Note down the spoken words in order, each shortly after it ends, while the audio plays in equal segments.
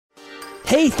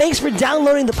Hey, thanks for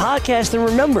downloading the podcast. And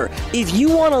remember, if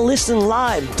you want to listen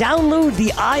live, download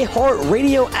the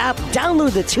iHeartRadio app,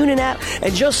 download the TuneIn app,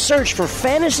 and just search for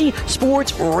Fantasy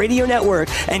Sports Radio Network,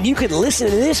 and you can listen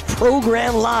to this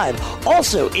program live.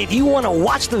 Also, if you want to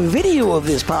watch the video of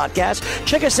this podcast,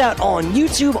 check us out on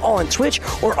YouTube, on Twitch,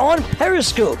 or on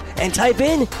Periscope, and type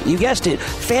in, you guessed it,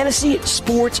 Fantasy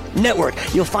Sports Network.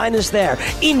 You'll find us there.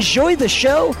 Enjoy the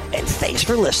show, and thanks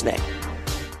for listening.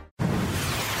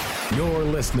 You're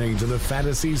listening to the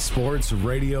Fantasy Sports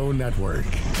Radio Network.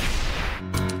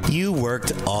 You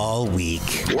worked all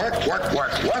week. Work.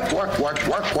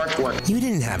 You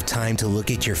didn't have time to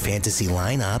look at your fantasy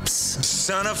lineups.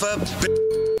 Son of a...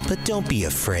 But don't be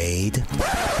afraid.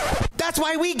 That's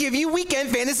why we give you Weekend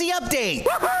Fantasy Update.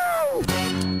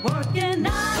 Woohoo! Working 9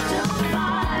 to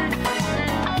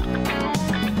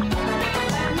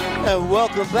 5. And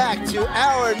welcome back to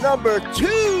hour number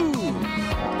 2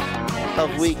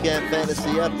 of Weekend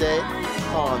Fantasy Update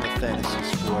on the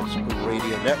Fantasy Sports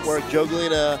Radio Network. Joe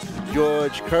Galena,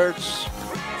 George Kurtz,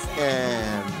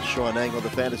 and Sean Engel, the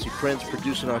Fantasy Prince,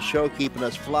 producing our show, keeping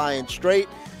us flying straight.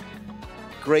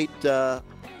 Great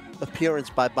appearance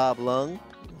by Bob Lung,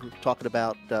 talking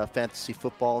about fantasy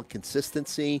football and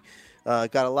consistency.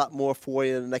 Got a lot more for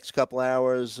you in the next couple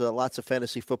hours. Lots of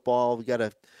fantasy football. We got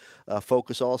to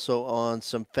focus also on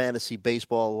some fantasy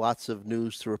baseball. Lots of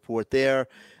news to report there.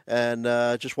 And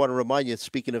just want to remind you,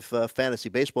 speaking of fantasy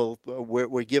baseball,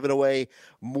 we're giving away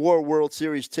more World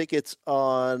Series tickets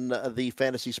on the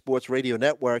Fantasy Sports Radio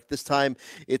Network. This time,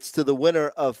 it's to the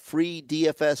winner of free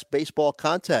DFS baseball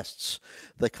contests.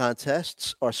 The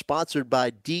contests are sponsored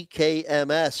by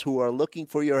DKMS, who are looking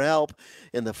for your help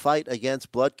in the fight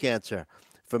against blood cancer.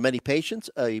 For many patients,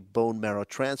 a bone marrow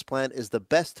transplant is the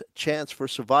best chance for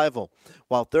survival.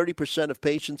 While 30% of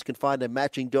patients can find a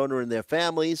matching donor in their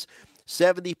families,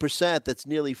 70%, that's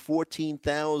nearly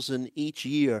 14,000 each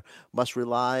year, must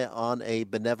rely on a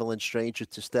benevolent stranger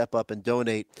to step up and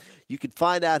donate. You can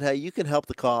find out how you can help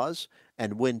the cause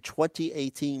and win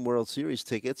 2018 World Series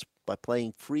tickets by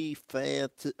playing free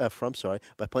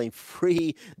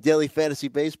daily fantasy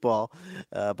baseball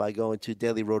by going to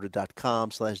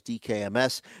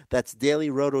dailyroto.com/DKMS. That's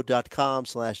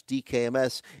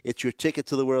dailyroto.com/DKMS. It's your ticket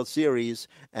to the World Series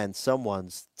and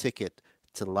someone's ticket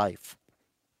to life.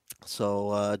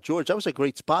 So, George, that was a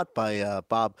great spot by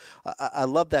Bob. I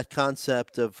love that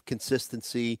concept of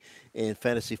consistency in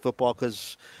fantasy football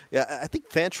because I think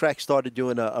Fantrax started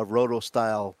doing a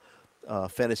roto-style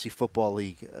fantasy football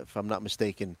league, if I'm not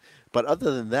mistaken. But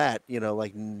other than that,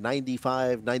 like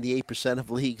 95, 98%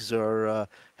 of leagues are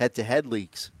head-to-head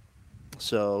leagues.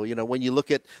 So, when you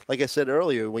look at, like I said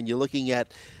earlier, when you're looking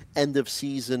at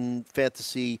end-of-season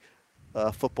fantasy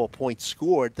football points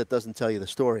scored, that doesn't tell you the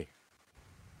story.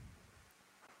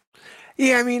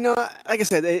 Yeah, I mean, like I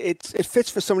said, it fits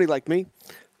for somebody like me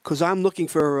because I'm looking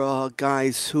for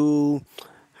guys who,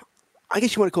 I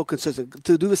guess you want to call consistent,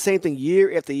 to do the same thing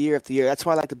year after year after year. That's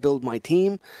why I like to build my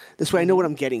team. This way I know what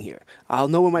I'm getting here. I'll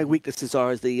know where my weaknesses are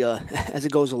as as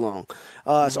it goes along.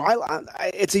 So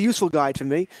it's a useful guide for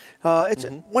me.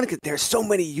 There's so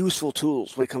many useful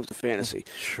tools when it comes to fantasy.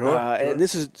 Sure. And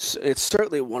it's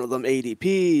certainly one of them,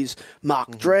 ADPs,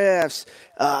 mock drafts.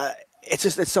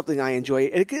 It's something I enjoy.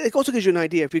 It also gives you an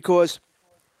idea because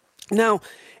now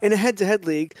in a head-to-head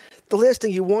league, the last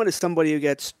thing you want is somebody who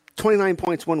gets 29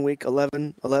 points one week,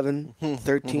 11,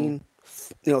 13,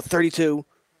 32,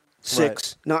 6.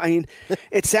 Right. No, I mean,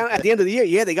 at the end of the year,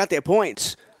 yeah, they got their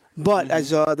points. But as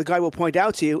the guy will point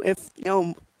out to you, if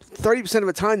 30% of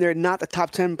the time they're not the top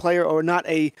 10 player or not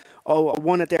a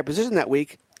one at their position that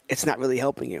week, it's not really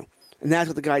helping you. And that's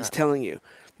what the guide's telling you.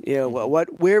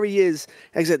 Where he is,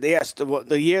 like I said, yes,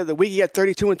 the week he got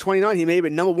 32 and 29, he may have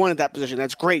been number one at that position.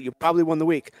 That's great. You probably won the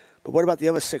week. But what about the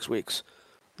other 6 weeks?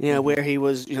 Where he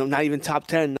was, not even top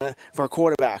 10 for a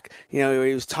quarterback. Where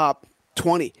he was top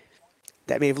 20.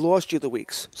 That may have lost you the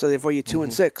weeks. So therefore, you're 2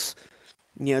 and 6.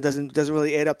 Doesn't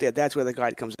really add up there. That's where the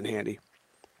guide comes in handy.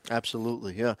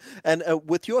 Absolutely, yeah. And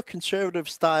with your conservative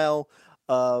style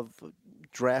of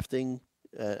drafting.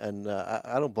 And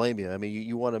I don't blame you. I mean,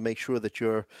 you want to make sure that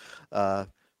you're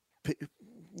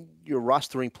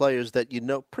rostering players that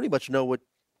pretty much know what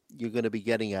you're going to be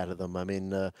getting out of them. I mean,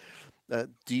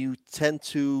 do you tend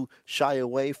to shy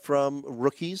away from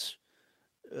rookies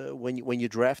when you're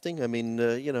drafting? I mean,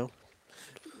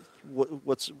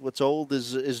 what's old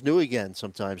is new again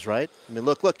sometimes, right? I mean,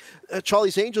 look,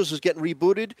 Charlie's Angels is getting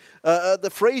rebooted. The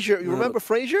Frazier, you remember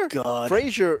Frazier? God.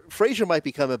 Frazier might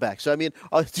be coming back. So I mean,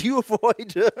 do you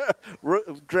avoid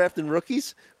drafting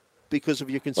rookies because of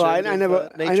your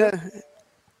conservative nature?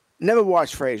 Never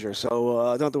watched Frasier, so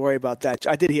don't have to worry about that.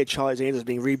 I did hear Charlie's Angels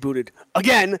being rebooted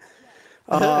again.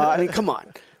 I mean, come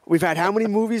on. We've had how many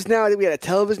movies now? I think we had a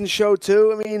television show,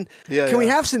 too. I mean, can we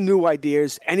have some new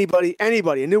ideas? Anybody,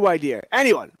 a new idea?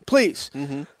 Anyone, please.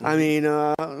 I mean,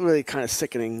 really kind of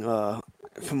sickening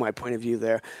from my point of view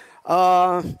there.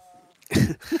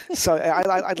 So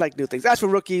I'd like new things. As for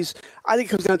rookies, I think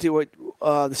it comes down to what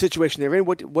the situation they're in,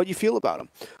 what you feel about them.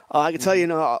 I can tell you,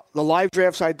 the live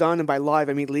drafts I've done, and by live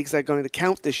I mean leagues that are going to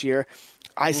count this year,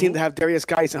 I seem to have Darius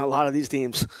Geis in a lot of these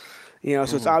teams. So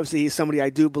it's obviously he's somebody I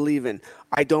do believe in.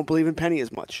 I don't believe in Penny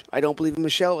as much. I don't believe in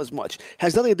Michelle as much.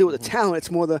 Has nothing to do with the talent.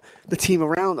 It's more the team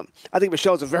around them. I think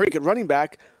Michelle's a very good running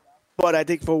back, but I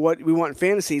think for what we want in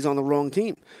fantasy, he's on the wrong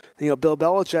team. Bill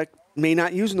Belichick may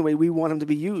not use him the way we want him to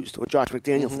be used, or Josh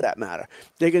McDaniel for that matter.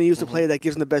 They're going to use the player that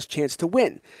gives them the best chance to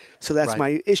win. So that's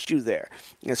my issue there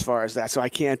as far as that. So I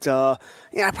can't, I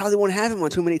probably won't have him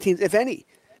on too many teams, if any.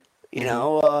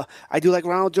 I do like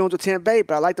Ronald Jones with Tampa Bay,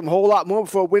 but I liked him a whole lot more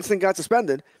before Winston got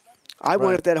suspended. I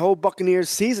wonder if that whole Buccaneers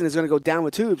season is going to go down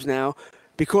with tubes now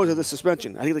because of the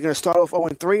suspension. I think they're going to start off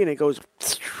 0-3, and it goes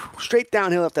straight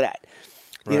downhill after that.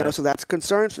 So that's a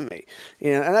concern for me.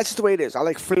 And that's just the way it is. I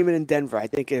like Freeman in Denver. I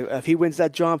think if he wins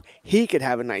that job, he could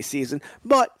have a nice season.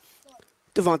 But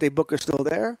Devontae Booker's still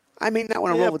there. I may not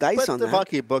want to roll with dice on that.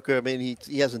 Devontae Booker, I mean,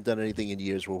 he hasn't done anything in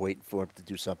years. We're waiting for him to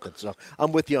do something. So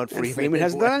I'm with you on Freeman. And Freeman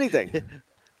hasn't done anything.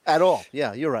 At all.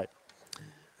 Yeah, you're right.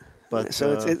 But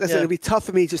so it's going to be tough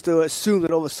for me just to assume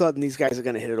that all of a sudden these guys are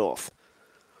going to hit it off.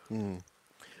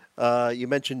 You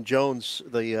mentioned Jones,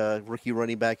 the rookie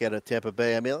running back out of Tampa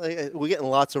Bay. I mean, we're getting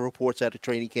lots of reports out of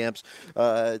training camps.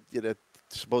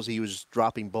 Supposedly he was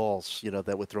dropping balls,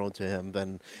 that were thrown to him.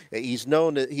 And he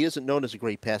isn't known as a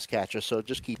great pass catcher. So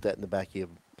just keep that in the back of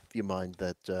your mind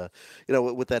that,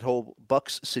 with that whole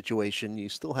Bucks situation, you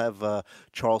still have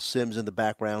Charles Sims in the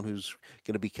background who's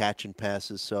going to be catching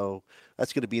passes. So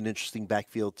that's going to be an interesting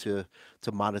backfield to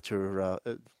monitor,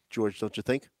 George, don't you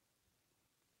think?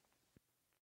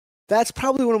 That's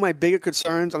probably one of my bigger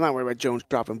concerns. I'm not worried about Jones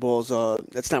dropping balls.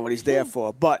 That's not what he's there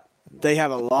for. But they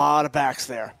have a lot of backs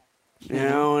there.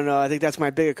 And I think that's my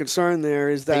bigger concern there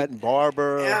is that Peyton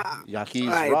Barber, Yaquez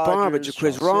Rogers, Barber,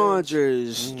 Jaquiz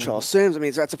Rogers, Charles Sims. I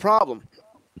mean, that's a problem.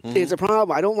 It's a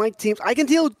problem. I don't like teams. I can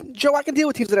deal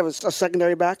with teams that have a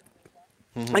secondary back.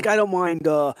 Like, I don't mind,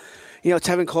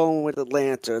 Tevin Coleman with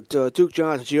Atlanta, Duke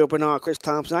Johnson, Gio Bernard, Chris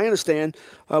Thompson. I understand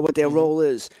what their role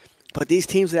is. But these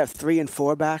teams that have 3 and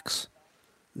 4 backs,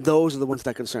 those are the ones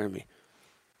that concern me.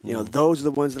 Those are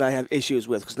the ones that I have issues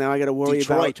with because now I got to worry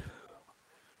about.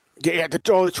 Yeah,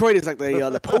 Detroit is like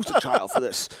the poster child for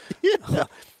this.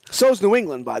 So's New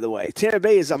England, by the way. Tampa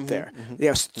Bay is up there. They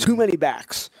have too many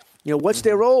backs. What's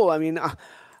their role? I mean,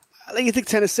 you think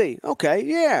Tennessee. Okay,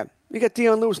 yeah. You got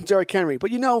Deion Lewis and Derrick Henry.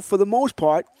 But, for the most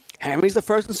part, Henry's the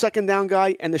first and second down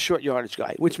guy and the short yardage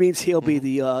guy, which means he'll be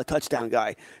the touchdown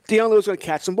guy. Deion Lewis is going to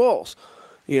catch some balls.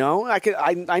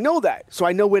 I know that, so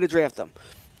I know where to draft them.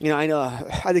 I know.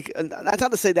 I think that's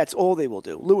not to say that's all they will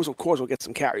do. Lewis, of course, will get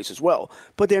some carries as well,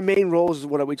 but their main roles is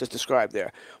what we just described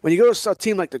there. When you go to a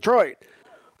team like Detroit,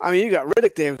 I mean, you got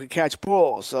Riddick there who can catch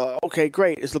balls. Okay,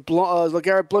 great. Is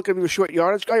LeGarrette Blount going to be a short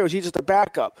yardage guy, or is he just a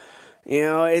backup?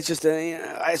 It's just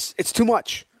it's too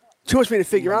much. Too much for me to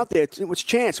figure out there. Too much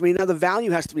chance. I mean, now the value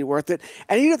has to be worth it.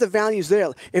 And even if the value's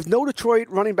there, if no Detroit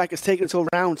running back is taken until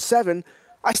round 7,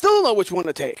 I still don't know which one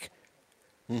to take.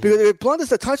 Because if Blount is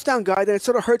the touchdown guy, then it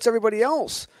sort of hurts everybody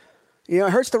else. It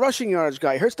hurts the rushing yardage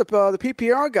guy. It hurts the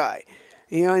PPR guy.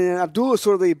 And Abdullah is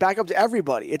sort of the backup to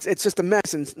everybody. It's just a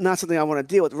mess and not something I want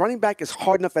to deal with. Running back is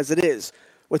hard enough as it is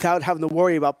without having to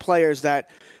worry about players that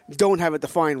don't have a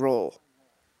defined role.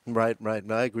 Right.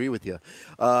 No, I agree with you.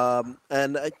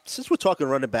 And since we're talking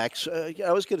running backs,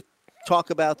 I was going to talk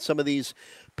about some of these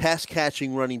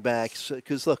pass-catching running backs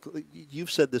because, look,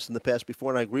 you've said this in the past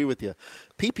before, and I agree with you.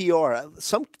 PPR,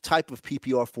 some type of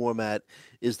PPR format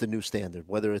is the new standard,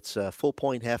 whether it's full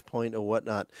point, half point, or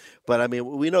whatnot. But, I mean,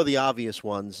 we know the obvious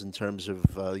ones in terms of,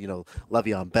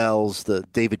 Le'Veon Bell's, the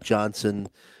David Johnson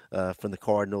from the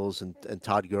Cardinals, and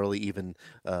Todd Gurley even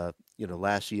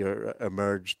last year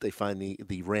emerged. They finally,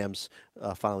 the Rams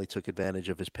finally took advantage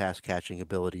of his pass catching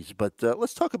abilities. But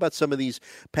let's talk about some of these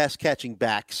pass catching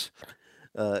backs,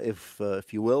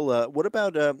 if you will. What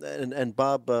about and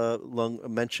Bob Lung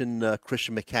mentioned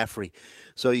Christian McCaffrey.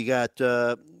 So you got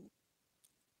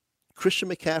Christian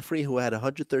McCaffrey, who had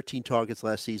 113 targets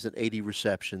last season, 80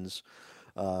 receptions.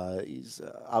 He's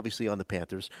obviously on the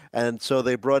Panthers. And so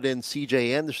they brought in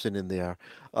C.J. Anderson in there.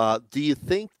 Do you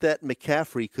think that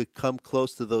McCaffrey could come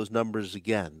close to those numbers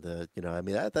again?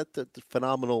 That's a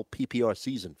phenomenal PPR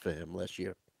season for him last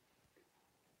year.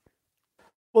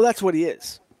 Well, that's what he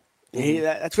is.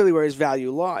 That's really where his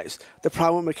value lies. The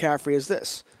problem with McCaffrey is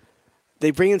this.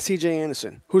 They bring in C.J.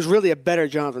 Anderson, who's really a better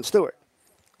Jonathan Stewart.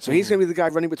 So he's going to be the guy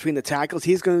running between the tackles.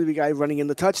 He's going to be the guy running in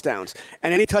the touchdowns.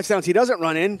 And any touchdowns he doesn't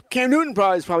run in, Cam Newton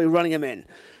is probably running him in.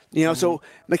 So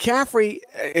McCaffrey,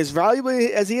 as valuable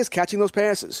as he is catching those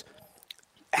passes,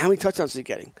 how many touchdowns is he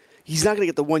getting? He's not going to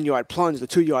get the 1 yard plunge, the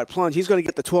 2 yard plunge. He's going to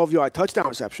get the 12-yard touchdown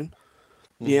reception.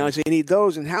 So you need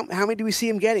those. And how many do we see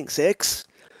him getting? 6?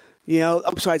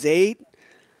 Upsides 8.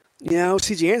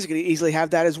 C.J. Anderson could easily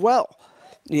have that as well.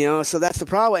 So that's the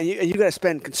problem. And you got to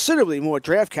spend considerably more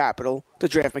draft capital to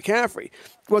draft McCaffrey.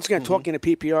 Once again, talking to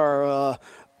PPR,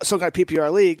 some kind of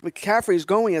PPR league, McCaffrey is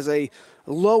going as a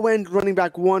low-end running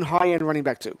back 1, high-end running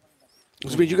back 2.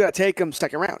 Which means you got to take him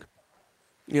second round.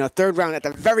 Third round at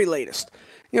the very latest.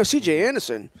 C.J.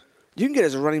 Anderson, you can get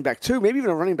as a running back 2, maybe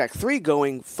even a running back 3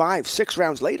 going 5, 6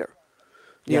 rounds later.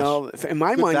 In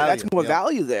my mind, that's more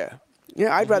value there.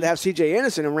 I'd rather have C.J.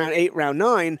 Anderson in round 8, round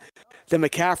 9 than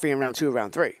McCaffrey in round 2,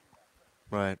 round 3.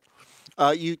 Right.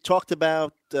 You talked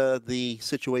about the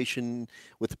situation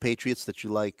with the Patriots that you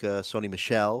like Sony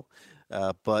Michel,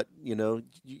 but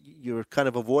you're kind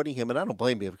of avoiding him, and I don't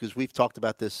blame you because we've talked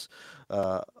about this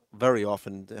very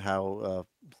often. How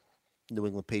New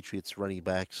England Patriots running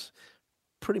backs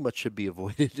pretty much should be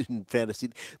avoided in fantasy.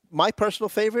 My personal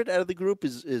favorite out of the group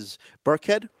is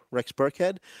Burkhead, Rex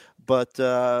Burkhead, but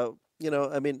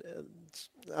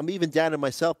I'm even down on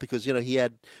myself because, he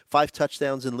had 5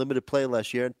 touchdowns in limited play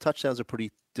last year, and touchdowns are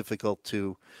pretty difficult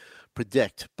to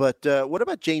predict. But what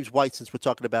about James White, since we're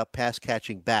talking about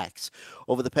pass-catching backs?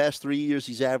 Over the past 3 years,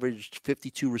 he's averaged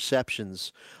 52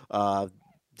 receptions. Do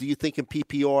you think in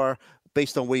PPR,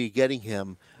 based on where you're getting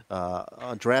him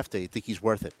on draft day, you think he's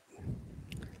worth it?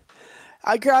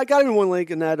 I got him in one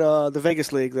league in that the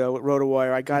Vegas league, though, with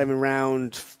RotoWire. I got him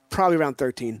in probably round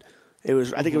 13. I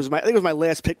think it was my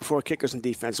last pick before kickers and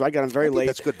defense. So I got him very late.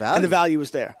 That's good value. And the value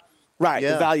was there. Right,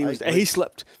 Yeah, the value was there. He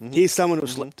slipped. He's someone who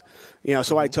slipped.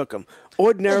 So I took him. Yeah,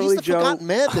 Ordinarily, he's the Joe. forgotten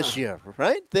man this year,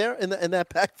 right? There in that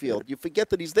backfield. You forget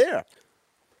that he's there.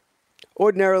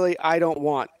 Ordinarily, I don't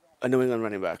want a New England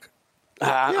running back.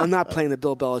 I'm not playing the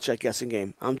Bill Belichick guessing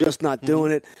game. I'm just not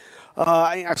doing it.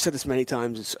 I've said this many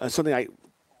times. It's something I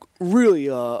really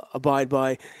abide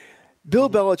by. Bill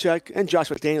Belichick and Josh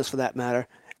McDaniels, for that matter,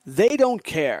 they don't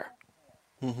care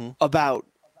about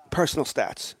personal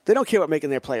stats. They don't care about making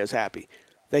their players happy.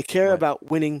 They care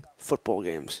about winning football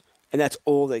games, and that's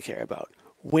all they care about,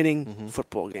 winning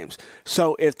football games.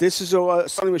 So if this is a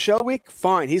Sonny Michel week,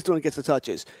 fine, he's the one who gets the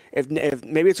touches. If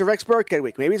maybe it's a Rex Burkhead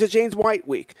week, maybe it's a James White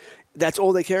week, that's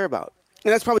all they care about.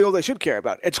 And that's probably all they should care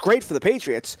about. It's great for the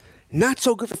Patriots, not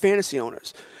so good for fantasy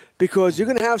owners, because you're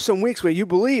going to have some weeks where you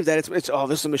believe that this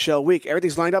is a Michel week,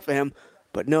 everything's lined up for him,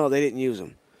 but no, they didn't use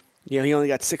him. He only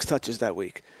got 6 touches that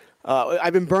week.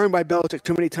 I've been burned by Belichick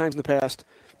too many times in the past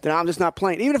that I'm just not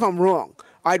playing. Even if I'm wrong,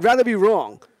 I'd rather be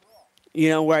wrong,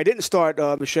 where I didn't start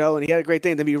Michel and he had a great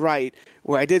thing, than be right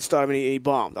where I did start him and he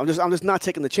bombed. I'm just not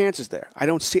taking the chances there. I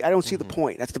don't see the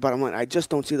point. That's the bottom line. I just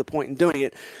don't see the point in doing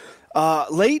it.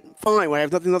 Late, fine. When I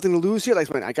have nothing to lose here, like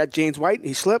when I got James White,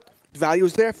 he slipped. The value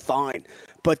is there, fine.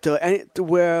 But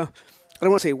where I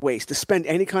don't want to say waste, to spend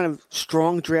any kind of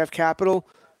strong draft capital,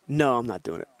 no, I'm not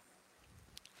doing it.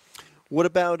 What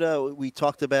about we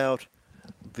talked about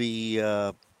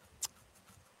the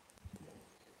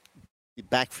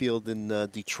backfield in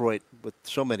Detroit with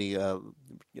so many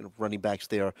running backs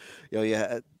there.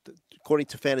 According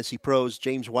to Fantasy Pros,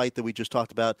 James White that we just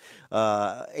talked about,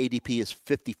 ADP is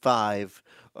 55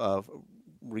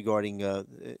 regarding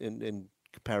in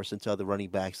comparison to other running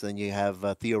backs. Then you have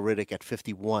Theo Riddick at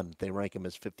 51. They rank him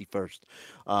as 51st.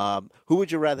 Who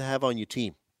would you rather have on your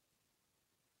team?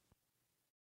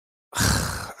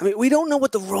 I mean, we don't know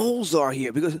what the roles are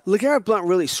here because LeGarrette Blount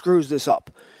really screws this up.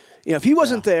 If he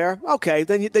wasn't there, okay,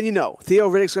 then you know. Theo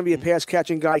Riddick's going to be a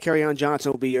pass-catching guy. Kerryon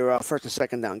Johnson will be your first and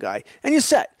second down guy. And you're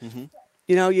set.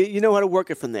 You know how to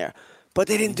work it from there. But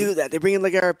they didn't do that. They bring in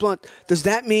LeGarrette Blount. Does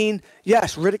that mean,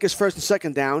 yes, Riddick is first and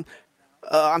second down?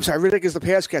 Riddick is the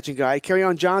pass-catching guy.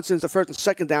 Kerryon Johnson's the first and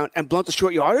second down, and Blount the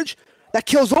short yardage? That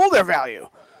kills all their value.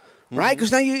 Right?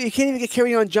 Because now you can't even get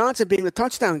Kerryon Johnson being the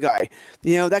touchdown guy.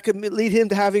 That could lead him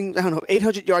to having,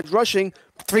 800 yards rushing,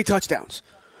 3 touchdowns.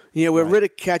 Where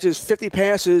Riddick catches 50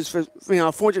 passes for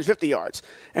 450 yards,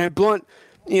 and Blount,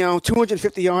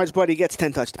 250 yards, but he gets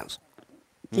 10 touchdowns.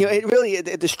 It really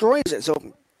it destroys it.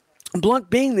 So Blount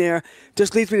being there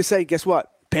just leads me to say, guess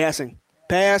what? Passing,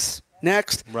 pass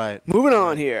next. Right. Moving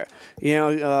on here.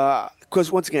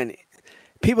 Because once again,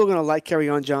 people are going to like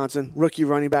Kerryon Johnson, rookie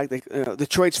running back.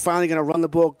 Detroit's finally going to run the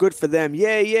ball. Good for them.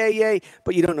 Yay, yay, yay.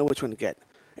 But you don't know which one to get.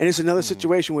 And it's another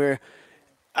situation where,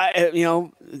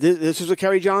 this was a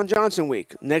Kerry John Johnson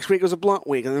week. Next week was a Blunt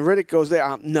week, and then Riddick goes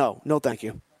there. No, thank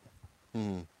you.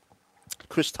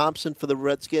 Chris Thompson for the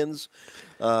Redskins,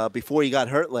 before he got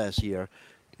hurt last year,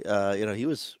 he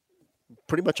was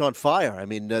pretty much on fire. I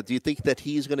mean, do you think that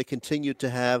he's going to continue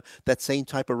to have that same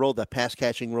type of role, that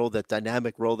pass-catching role, that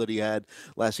dynamic role that he had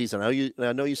last season? I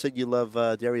know you said you love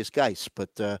Darius Geis, but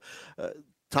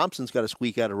Thompson's got to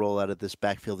squeak out a role out of this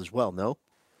backfield as well, no?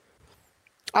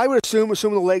 I would assuming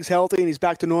the leg's healthy and he's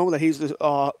back to normal, that he's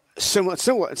similar,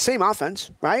 same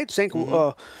offense, right? Same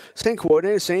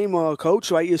coordinator, same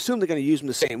coach. Right? You assume they're going to use him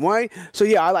the same way. So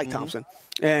yeah, I like Thompson.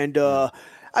 And I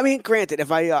mean, granted,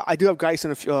 if I do have guys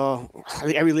in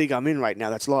every league I'm in right now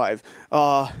that's live.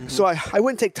 So I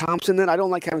wouldn't take Thompson. Then I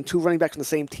don't like having two running backs on the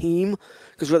same team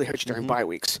because it really hurts you during bye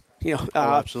weeks.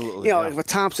 Absolutely. With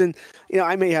Thompson,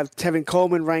 I may have Tevin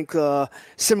Coleman ranked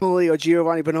similarly or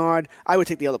Giovanni Bernard. I would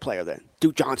take the other player then,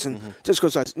 Duke Johnson, just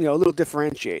because a little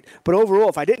differentiate. But overall,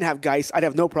 if I didn't have Geis, I'd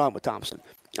have no problem with Thompson.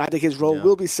 I think his role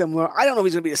will be similar. I don't know if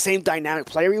he's going to be the same dynamic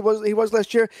player he was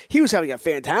last year. He was having a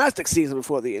fantastic season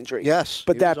before the injury. Yes.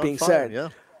 But that being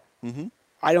said,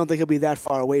 I don't think he'll be that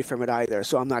far away from it either,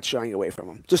 so I'm not shying away from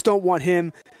him. Just don't want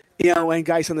him, and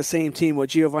guys on the same team, or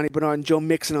Giovanni Bernard and Joe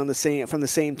Mixon from the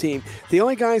same team. The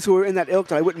only guys who are in that ilk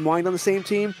that I wouldn't mind on the same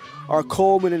team are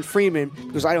Coleman and Freeman,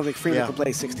 because I don't think Freeman can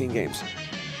play 16 games.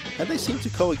 And they seem to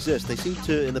coexist. They seem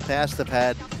to, in the past, have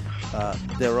had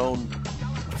their own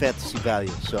fantasy value.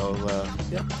 So,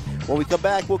 when we come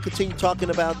back, we'll continue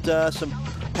talking about some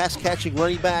pass-catching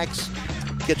running backs,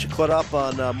 get you caught up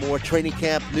on more training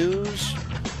camp news.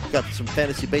 Got some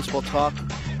fantasy baseball talk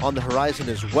on the horizon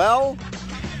as well.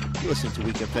 You're listening to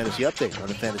Weekend Fantasy Update on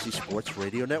the Fantasy Sports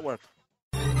Radio Network.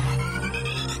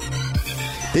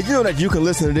 Did you know that you can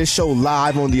listen to this show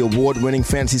live on the award-winning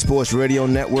Fantasy Sports Radio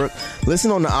Network?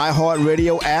 Listen on the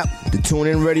iHeartRadio app, the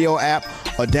TuneIn Radio app,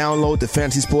 or download the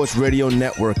Fantasy Sports Radio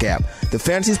Network app. The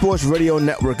Fantasy Sports Radio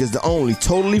Network is the only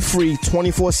totally free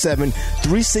 24/7,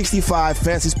 365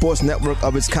 fantasy sports network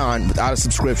of its kind without a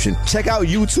subscription. Check out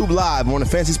YouTube Live on the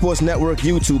Fantasy Sports Network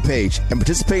YouTube page and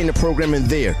participate in the programming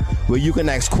there, where you can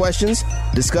ask questions,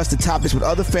 discuss the topics with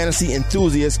other fantasy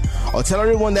enthusiasts, or tell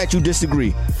everyone that you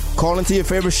disagree. Call into your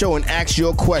favorite show and ask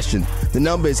your question. The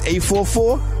number is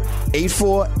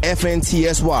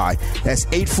 844-84-FNTSY. That's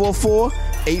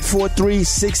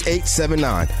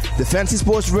 844-843-6879. The Fantasy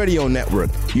Sports Radio Network,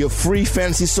 your free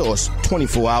fantasy source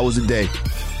 24 hours a day.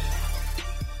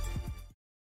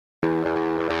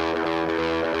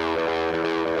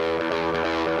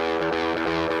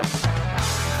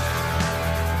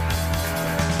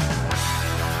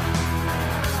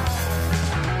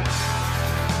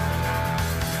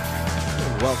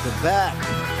 Welcome back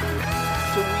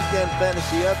to Weekend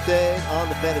Fantasy Update on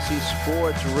the Fantasy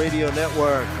Sports Radio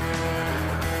Network.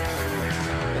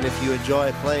 And if you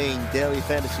enjoy playing daily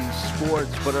fantasy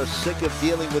sports but are sick of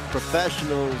dealing with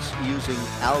professionals using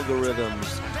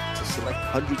algorithms to select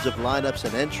hundreds of lineups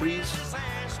and entries,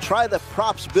 try the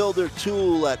Props Builder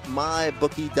tool at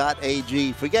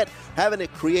mybookie.ag. Forget having to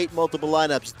create multiple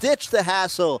lineups. Ditch the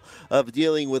hassle of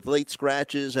dealing with late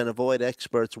scratches and avoid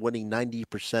experts winning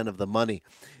 90% of the money.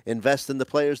 Invest in the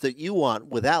players that you want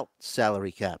without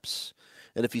salary caps.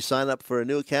 And if you sign up for a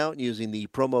new account using the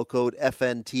promo code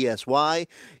FNTSY,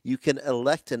 you can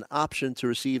elect an option to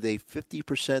receive a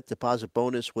 50% deposit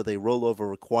bonus with a rollover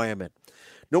requirement.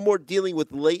 No more dealing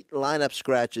with late lineup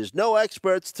scratches. No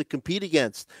experts to compete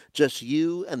against. Just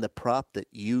you and the prop that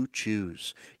you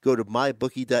choose. Go to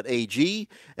mybookie.ag,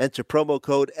 enter promo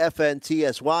code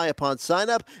FNTSY upon sign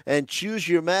up, and choose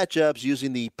your matchups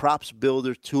using the Props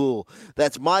Builder tool.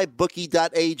 That's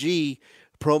mybookie.ag,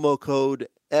 promo code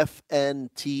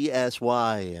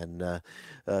FNTSY. And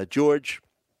George,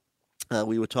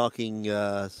 we were talking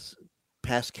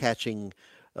pass catching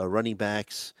running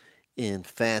backs in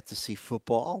fantasy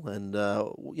football, and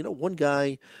one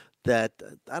guy that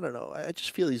I don't know, I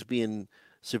just feel he's being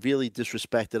severely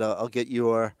disrespected. I'll get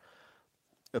your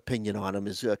opinion on him.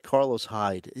 Is Carlos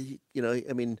Hyde?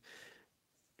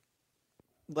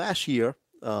 Last year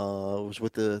was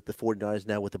with the 49ers,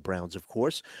 now with the Browns, of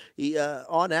course. He,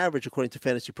 on average, according to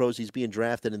Fantasy Pros, he's being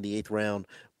drafted in the 8th round.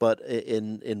 But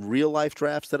in real life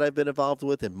drafts that I've been involved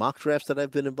with, in mock drafts that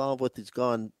I've been involved with, he's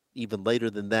gone even later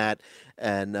than that.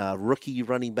 And rookie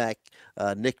running back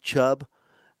Nick Chubb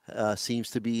seems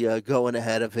to be going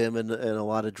ahead of him in a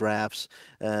lot of drafts.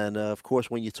 And, of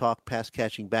course, when you talk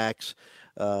pass-catching backs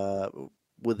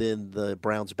within the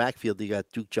Browns' backfield, you got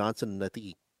Duke Johnson, and I think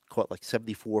he caught like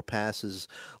 74 passes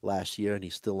last year, and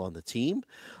he's still on the team.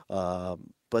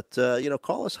 But,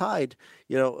 Carlos Hyde,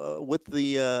 with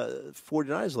the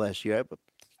 49ers last year,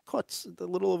 caught a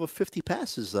little over 50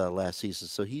 passes last season.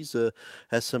 So he's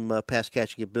has some pass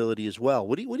catching ability as well.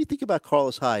 What do you think about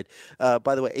Carlos Hyde?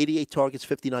 By the way, 88 targets,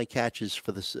 59 catches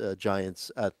for the Giants,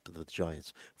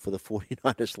 for the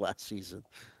 49ers last season.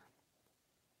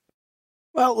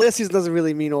 Well, last season doesn't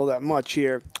really mean all that much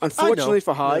here. Unfortunately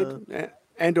for Hyde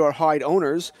and or Hyde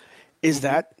owners, is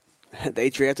that they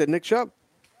drafted Nick Chubb.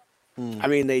 I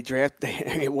mean,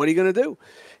 what are you going to do?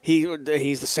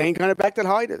 He's the same kind of back that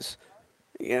Hyde is.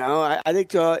 I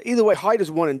think either way, Hyde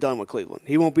is one and done with Cleveland.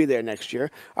 He won't be there next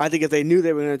year. I think if they knew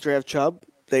they were going to draft Chubb,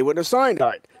 they wouldn't have signed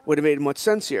Hyde. Would have made much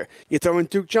sense here. You throw in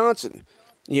Duke Johnson.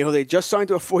 They just signed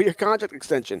to a 4-year contract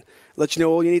extension. Let you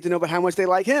know all you need to know about how much they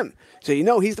like him. So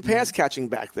he's the pass catching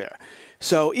back there.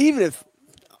 So even if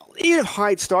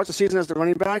Hyde starts the season as the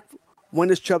running back, when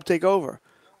does Chubb take over?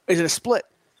 Is it a split?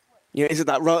 Is it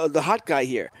the hot guy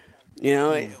here?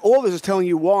 All this is telling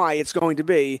you why it's going to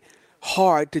be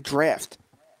hard to draft.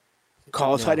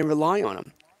 Carlos Hyde and rely on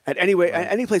him at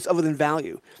any place other than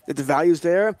value. If the value's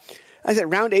there, I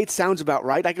said round 8 sounds about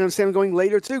right. I can understand him going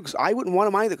later too because I wouldn't want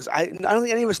him either because I don't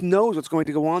think any of us knows what's going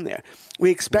to go on there.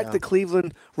 We expect the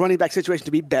Cleveland running back situation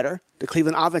to be better, the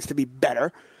Cleveland offense to be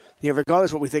better.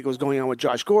 Regardless of what we think was going on with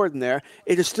Josh Gordon there,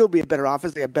 it'll still be a better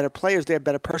offense. They have better players. They have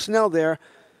better personnel there.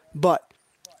 But,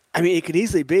 it could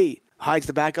easily be Hyde's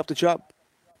the backup to Chubb,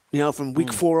 from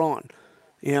week 4 on.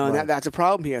 And that's a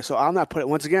problem here. So I'm not putting,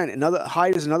 once again,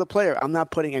 Hyde is another player. I'm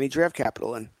not putting any draft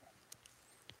capital in.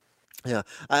 Yeah,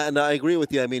 and I agree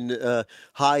with you.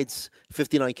 Hyde's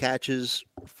 59 catches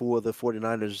for the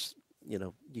 49ers,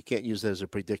 you can't use that as a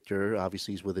predictor.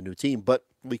 Obviously, he's with a new team. But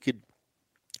we could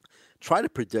try to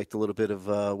predict a little bit of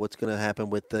what's going to happen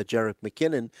with Jerick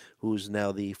McKinnon, who's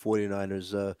now the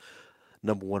 49ers'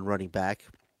 number 1 running back.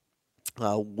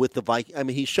 With the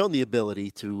Vikings, he's shown the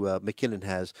ability McKinnon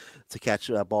has to catch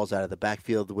balls out of the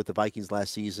backfield. With the Vikings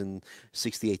last season,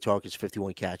 68 targets,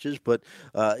 51 catches. But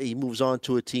he moves on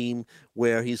to a team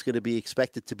where he's going to be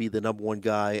expected to be the number 1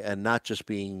 guy and not just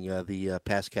being the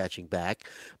pass catching back.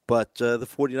 But the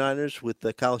 49ers with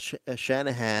Kyle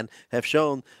Shanahan have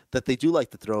shown that they do like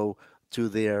to throw to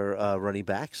their running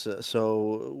backs.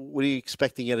 So what are you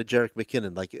expecting out of Jerick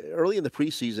McKinnon? Like early in the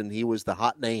preseason, he was the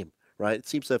hot name. Right, it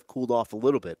seems to have cooled off a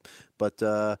little bit, but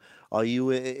are you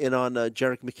in on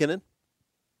Jerick McKinnon?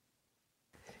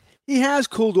 He has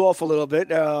cooled off a little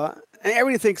bit. And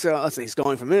everybody thinks, he's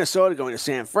going from Minnesota, going to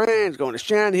San Fran, he's going to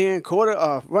Shanahan,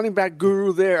 running back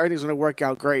guru there. Everything's going to work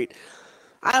out great.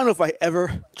 I don't know if I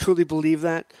ever truly believe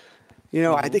that.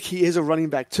 I think he is a running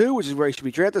back too, which is where he should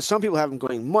be drafted. Some people have him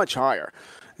going much higher.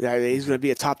 He's going to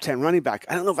be a top 10 running back.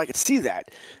 I don't know if I could see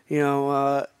that.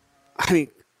 Garoppolo.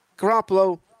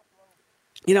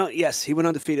 Yes, he went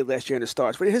undefeated last year in the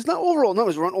starts, but his overall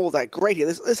numbers weren't all that great here.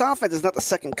 This offense is not the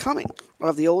second coming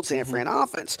of the old San Fran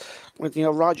offense with,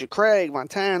 Roger Craig,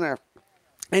 Montana,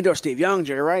 and/or Steve Young,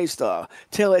 Jerry Rice,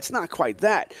 Taylor. It's not quite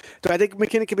that. Do I think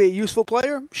McKinnon could be a useful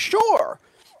player? Sure.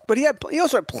 But he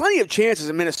also had plenty of chances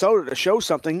in Minnesota to show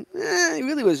something. He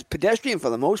really was pedestrian for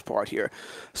the most part here.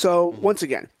 So, once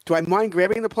again, do I mind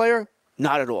grabbing the player?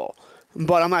 Not at all.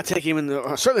 But I'm not taking him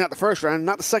certainly not the first round,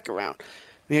 not the second round.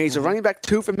 He's a running back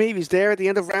 2 for me. If he's there at the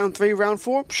end of round 3, round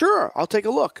 4, sure, I'll take a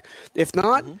look. If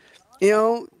not,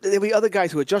 there'll be other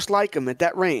guys who are just like him at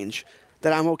that range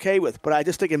that I'm okay with. But I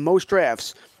just think in most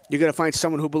drafts, you're going to find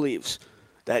someone who believes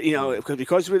that,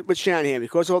 because with Shanahan,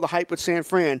 because of all the hype with San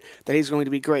Fran, that he's going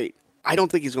to be great. I don't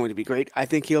think he's going to be great. I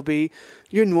think he'll be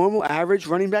your normal average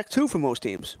running back 2 for most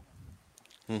teams.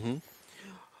 You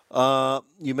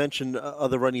mentioned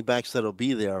other running backs that'll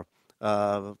be there.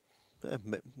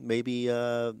 Maybe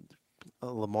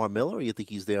Lamar Miller, or you think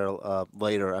he's there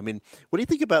later? What do you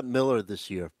think about Miller this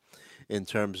year in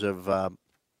terms of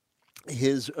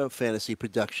his fantasy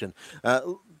production?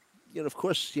 Of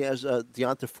course, he has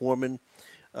Deonta Foreman,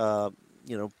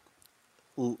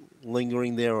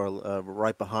 lingering there or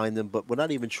right behind him, but we're not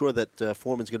even sure that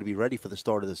Foreman's going to be ready for the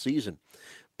start of the season.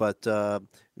 But,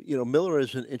 Miller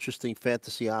is an interesting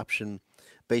fantasy option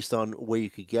based on where you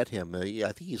could get him. I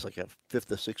think he's like a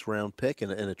 5th or 6th round pick in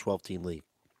a 12-team league.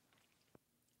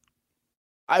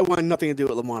 I want nothing to do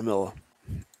with Lamar Miller.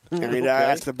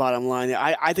 That's the bottom line.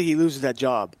 I think he loses that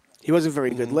job. He wasn't very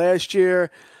good last year.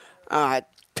 I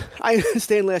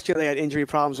understand last year they had injury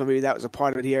problems, so maybe that was a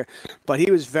part of it here. But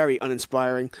he was very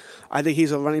uninspiring. I think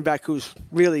he's a running back who's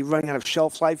really running out of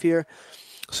shelf life here.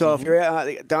 So if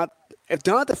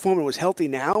Deonta Foreman was healthy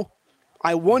now,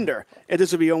 I wonder if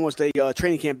this would be almost a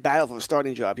training camp battle for a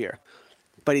starting job here.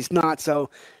 But he's not,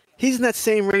 so he's in that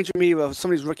same range of me of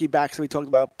some of these rookie backs that we talked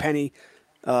about, Penny,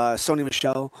 Sony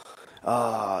Michel.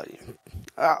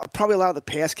 Probably a lot of the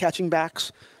pass-catching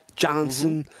backs.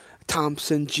 Johnson,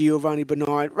 Thompson, Giovanni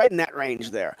Bernard, right in that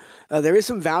range there. There is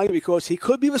some value because he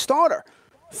could be the starter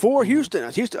for Houston.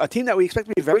 A team that we expect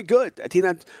to be very good, a team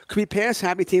that could be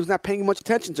pass-happy, team's not paying much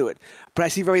attention to it. But I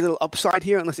see very little upside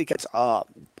here unless he gets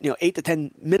 8 to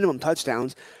 10 minimum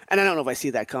touchdowns, and I don't know if I see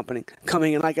that coming.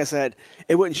 And like I said,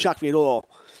 it wouldn't shock me at all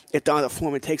if Donald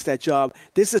Foreman takes that job.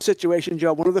 This is a situation,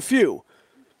 Joe, one of the few,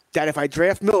 that if I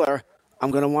draft Miller,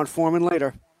 I'm going to want Foreman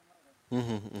later.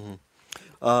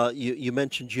 You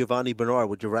mentioned Giovanni Bernard.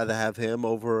 Would you rather have him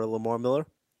over Lamar Miller?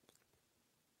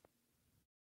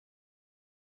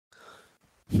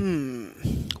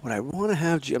 Would I want to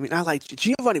have? I like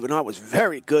Giovanni Bernard was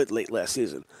very good late last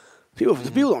season. People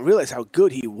don't realize how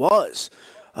good he was.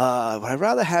 Would I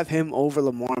rather have him over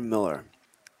Lamar Miller?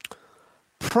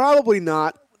 Probably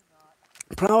not.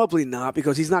 Probably not,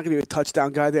 because he's not going to be a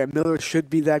touchdown guy there. Miller should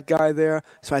be that guy there,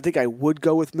 so I think I would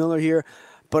go with Miller here.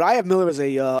 But I have Miller as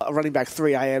a running back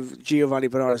 3. I have Giovanni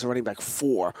Bernard as a running back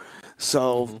 4.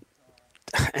 So,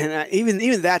 and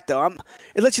even that though,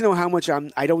 it lets you know how much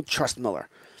I don't trust Miller,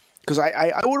 because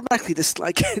I automatically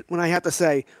dislike it when I have to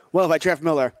say, well, if I draft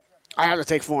Miller, I have to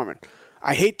take Foreman.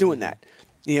 I hate doing that,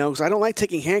 because I don't like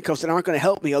taking handcuffs that aren't going to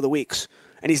help me other weeks.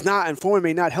 And he's not, and Foreman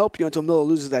may not help you until Miller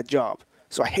loses that job.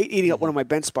 So I hate eating up one of my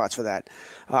bench spots for that.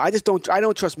 I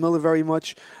don't trust Miller very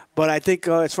much, but I think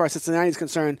as far as Cincinnati is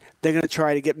concerned, they're going to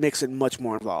try to get Mixon much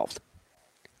more involved.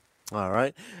 All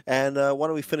right. And why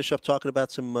don't we finish up talking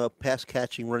about some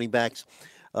pass-catching running backs,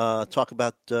 talk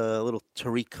about little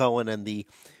Tariq Cohen and the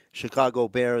Chicago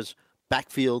Bears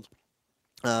backfield.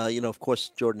 Of course,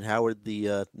 Jordan Howard,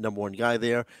 the number 1 guy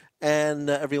there, and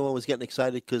everyone was getting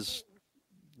excited because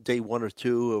day 1 or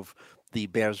 2 of the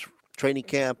Bears training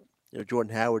camp,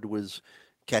 Jordan Howard was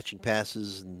catching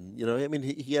passes, and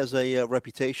he has a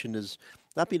reputation as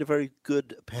not being a very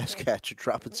good pass catcher,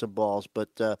 dropping some balls.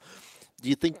 But do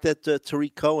you think that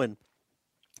Tariq Cohen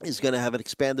is going to have an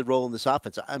expanded role in this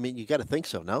offense? I mean, you got to think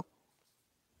so, no?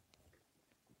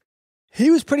 He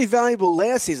was pretty valuable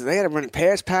last season. They had him running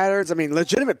pass patterns.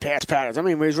 Legitimate pass patterns.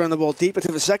 He was running the ball deep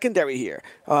into the secondary here.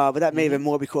 But that may have been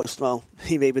more because,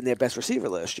 he may have been their best receiver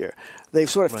last year. They've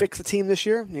sort of fixed the team this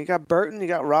year. You got Burton, you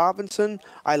got Robinson.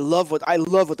 I love what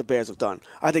the Bears have done.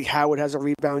 I think Howard has a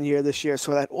rebound year this year,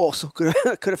 so that also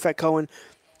could affect Cohen.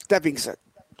 That being said,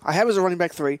 I have him as a running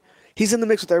back 3. He's in the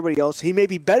mix with everybody else. He may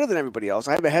be better than everybody else.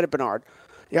 I have him ahead of Bernard.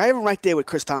 Yeah, I have him right there with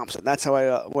Chris Thompson. That's how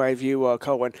I view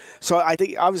Cohen. So I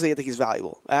think he's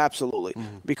valuable, absolutely,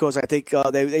 because I think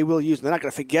they will use him. They're not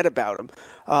going to forget about him.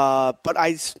 But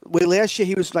last year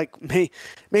he was like let's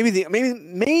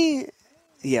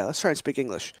try and speak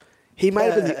English. He might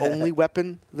have been the only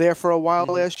weapon there for a while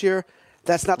last year.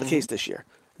 That's not the case this year.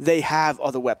 They have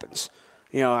other weapons.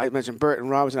 I mentioned Burton,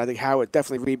 Robinson. I think Howard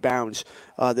definitely rebounds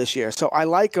this year. So I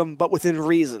like him, but within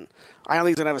reason. I don't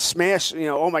think he's going to have a smash,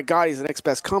 oh, my God, he's the next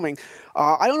best coming.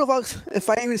 I don't know if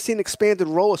I even see an expanded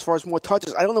role as far as more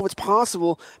touches. I don't know if it's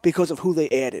possible because of who they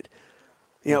added.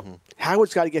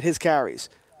 Howard's got to get his carries.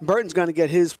 Burton's going to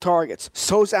get his targets.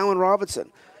 So's Allen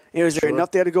Robinson. Is there enough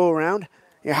there to go around?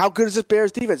 How good is this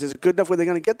Bears defense? Is it good enough where they're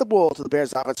going to get the ball to the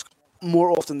Bears offense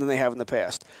more often than they have in the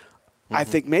past? I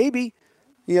think maybe.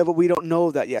 But we don't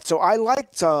know that yet. So I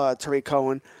liked Tariq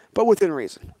Cohen, but within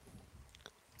reason.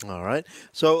 All right.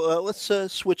 So let's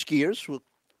switch gears. We'll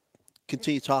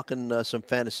continue talking some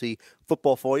fantasy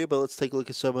football for you, but let's take a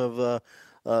look at some of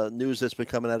news that's been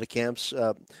coming out of camps.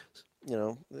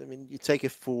 You take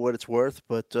it for what it's worth,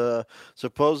 but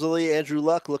supposedly Andrew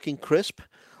Luck looking crisp,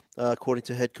 according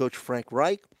to head coach Frank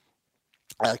Reich,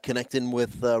 connecting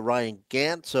with Ryan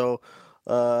Gant. So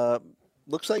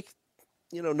looks like,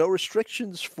 no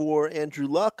restrictions for Andrew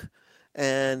Luck,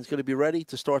 and he's going to be ready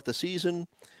to start the season.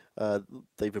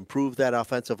 They've improved that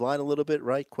offensive line a little bit,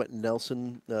 right? Quentin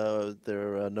Nelson,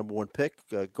 their number 1 pick,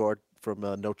 guard from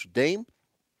Notre Dame.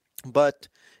 But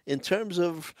in terms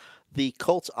of the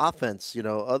Colts offense,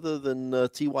 other than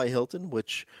T.Y. Hilton,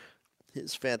 which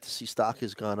his fantasy stock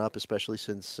has gone up, especially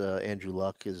since Andrew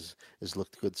Luck has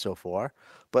looked good so far.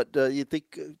 But you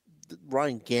think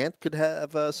Ryan Gant could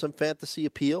have some fantasy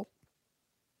appeal?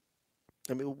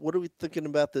 What are we thinking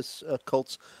about this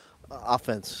Colts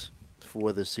offense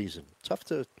for this season? Tough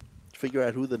to figure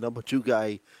out who the number 2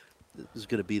 guy is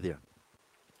going to be there.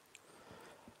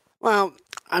 Well,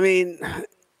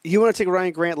 you want to take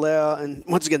Ryan Grant, and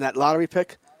once again, that lottery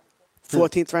pick,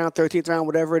 14th round, 13th round,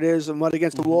 whatever it is, and what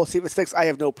against the wall, see if it sticks. I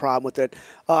have no problem with it.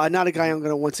 Not a guy I'm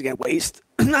going to once again waste.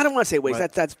 I don't want to say waste.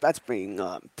 Right. That's being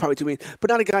probably too mean. But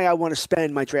not a guy I want to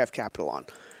spend my draft capital on.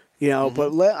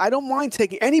 But I don't mind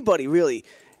taking anybody really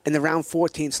in the round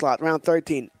 14 slot, round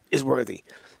 13 is worthy.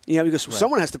 Because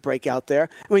someone has to break out there.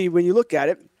 When you look at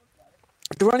it,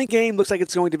 the running game looks like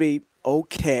it's going to be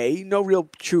okay. No real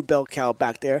true bell cow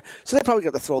back there. So they probably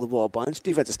got to throw the ball a bunch.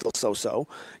 Defense is still so-so.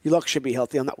 Your luck should be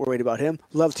healthy. I'm not worried about him.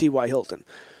 Love T.Y. Hilton.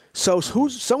 So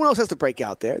someone else has to break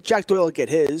out there. Jack Doyle will get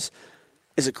his.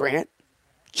 Is it Grant?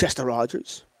 Chester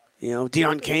Rogers?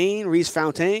 Deion Kane, Reese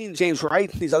Fontaine, James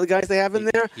Wright, these other guys they have in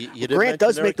there. Grant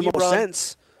does make the most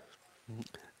sense.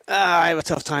 I have a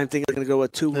tough time thinking they're going to go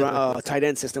with two tight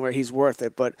end system where he's worth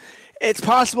it, but it's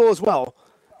possible as well.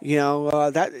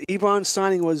 That Ebron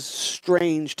signing was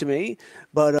strange to me,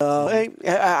 but hey,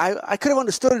 I could have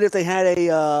understood it if they had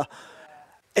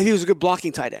if he was a good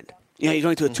blocking tight end. You're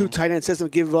going to a two tight end system,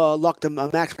 give Luck a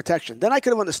max protection. Then I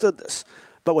could have understood this.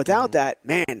 But without that,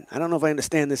 man, I don't know if I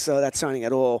understand this that signing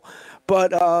at all.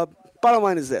 But bottom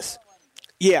line is this.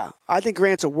 Yeah, I think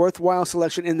Grant's a worthwhile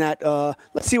selection in that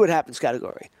let's see what happens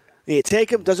category. You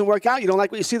take him, doesn't work out, you don't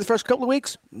like what you see the first couple of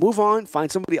weeks, move on,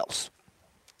 find somebody else.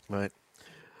 Right.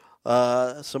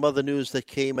 Some other news that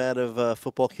came out of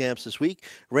football camps this week.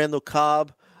 Randall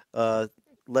Cobb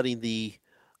letting the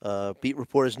beat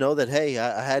reporters know that, hey,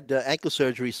 I had ankle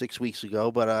surgery 6 weeks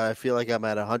ago, but I feel like I'm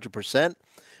at 100%.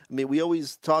 I mean, we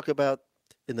always talk about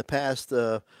in the past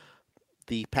the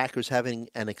Packers having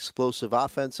an explosive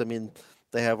offense. I mean,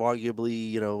 they have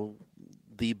arguably,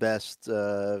 the best,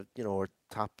 or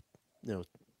top,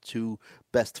 two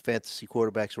best fantasy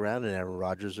quarterbacks around, and Aaron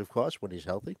Rodgers, of course, when he's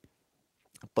healthy.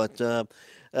 But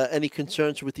any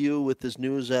concerns with you with this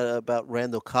news about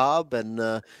Randall Cobb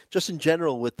and just in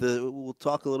general we'll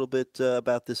talk a little bit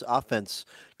about this offense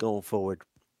going forward.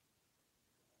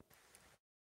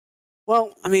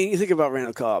 Well, I mean, you think about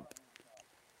Randall Cobb.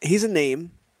 He's a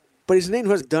name, but he's a name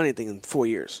who hasn't done anything in 4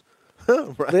 years.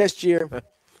 Right. Last year,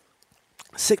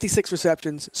 66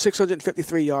 receptions,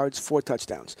 653 yards, 4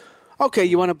 touchdowns. Okay,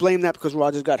 you want to blame that because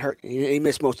Rodgers got hurt. He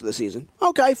missed most of the season.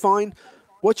 Okay, fine.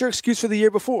 What's your excuse for the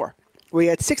year before? Where he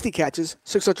had 60 catches,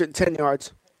 610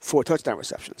 yards, 4 touchdown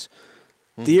receptions.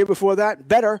 The year before that,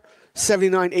 better,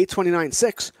 79, 829,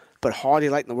 6, but hardly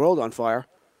lighting the world on fire.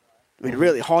 I mean,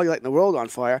 really, hardly lighting the world on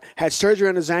fire. Had surgery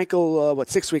on his ankle,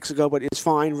 6 weeks ago, but is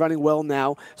fine, running well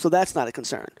now, so that's not a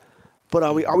concern. But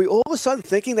are we all of a sudden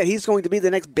thinking that he's going to be the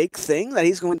next big thing, that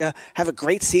he's going to have a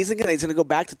great season again, that he's going to go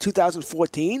back to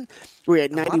 2014, where he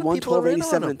had 91, 12,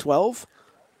 87, and 12?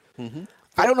 Mm-hmm.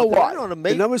 I don't know why.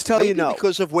 The numbers tell you no.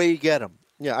 Because of where you get him.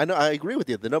 Yeah, I know. I agree with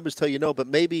you. The numbers tell you no, but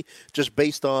maybe just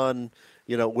based on,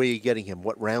 where you're getting him,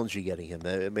 what rounds you're getting him.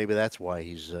 Maybe that's why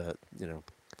he's,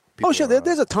 Oh, sure.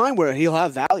 There's a time where he'll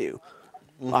have value.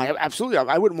 Mm-hmm. Absolutely.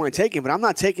 I wouldn't mind taking him, but I'm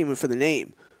not taking him for the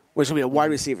name, which will be a wide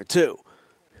receiver, too.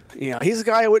 He's a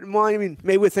guy I wouldn't mind. I mean,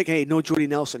 maybe we're thinking, hey, no Jordy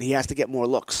Nelson. He has to get more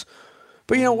looks.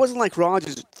 But, it wasn't like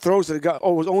Rodgers throws to the guy,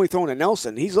 was only throwing to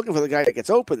Nelson. He's looking for the guy that gets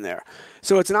open there.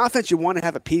 So it's an offense you want to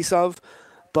have a piece of.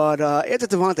 But after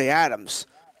Devontae Adams,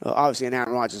 obviously and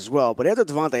Aaron Rodgers as well, but after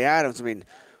Devontae Adams, I mean,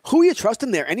 who are you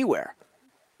trusting there anywhere?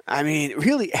 I mean,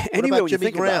 really, anywhere when you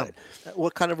think about it.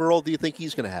 What kind of a role do you think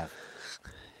he's going to have?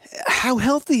 How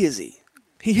healthy is he?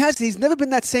 He's never been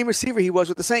that same receiver he was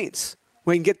with the Saints.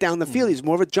 When he can get down the field, he's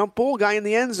more of a jump ball guy in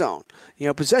the end zone,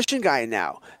 possession guy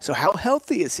now. So how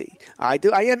healthy is he? I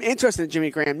am interested in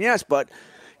Jimmy Graham, yes, but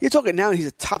you're talking now he's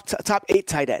a top 8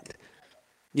 tight end.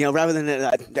 Rather than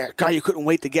that guy you couldn't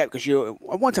wait to get because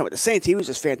at one time with the Saints, he was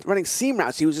just running seam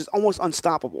routes. He was just almost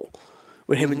unstoppable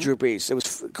with him and Drew Brees. It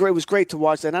was great to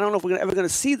watch that. And I don't know if we're ever going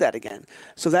to see that again.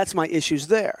 So that's my issues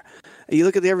there. You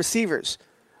look at their receivers.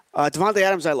 Devontae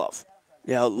Adams, I love.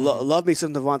 Love me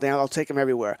some Devontae Adams. I'll take him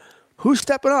everywhere. Who's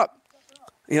stepping up?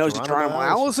 Is it Geronimo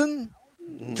Allison?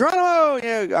 Geronimo,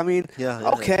 yeah. I mean,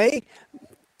 okay.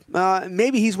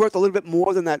 Maybe he's worth a little bit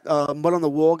more than that mud on the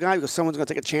wall guy because someone's going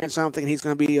to take a chance on him thinking he's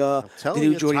going to be the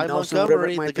new Jordy Nelson. Whatever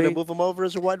it might be. They're going to move him over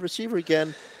as a wide receiver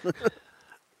again.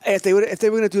 If they were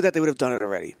going to do that, they would have done it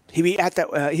already. He'd be at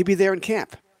that. He'd be there in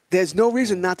camp. There's no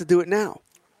reason not to do it now.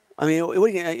 I mean,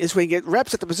 it's when you get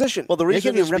reps at the position. Well, the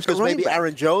reason is because maybe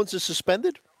Aaron Jones is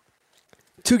suspended.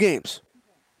 2 games.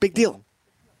 Big deal.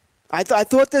 I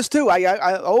thought this too.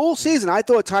 All season, I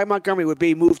thought Ty Montgomery would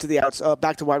be moved to the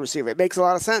back to wide receiver. It makes a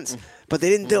lot of sense, but they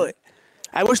didn't do it.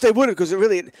 I wish they would have because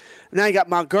now you got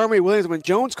Montgomery, Williams. When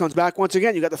Jones comes back once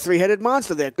again, you got the 3-headed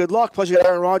monster there. Good luck. Plus you got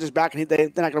Aaron Rodgers back, and they're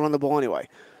not going to run the ball anyway.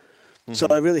 So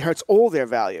it really hurts all their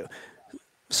value.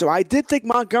 So I did think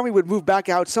Montgomery would move back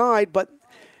outside, but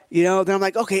then I'm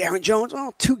like, okay, Aaron Jones,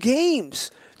 2 games.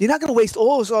 You're not going to waste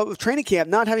all of training camp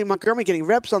not having Montgomery getting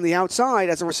reps on the outside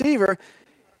as a receiver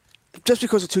just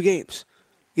because of 2 games.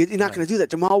 You're not going to do that.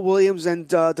 Jamal Williams and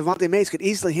Devontae Mays could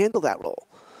easily handle that role.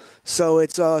 So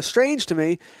it's strange to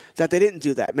me that they didn't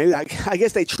do that. Maybe I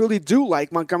guess they truly do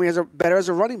like Montgomery better as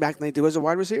a running back than they do as a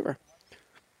wide receiver.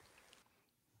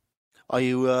 Are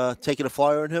you taking a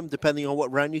flyer on him, depending on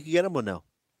what round you can get him, or no?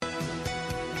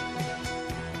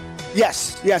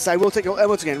 Yes, I will take it.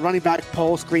 Once again, running back,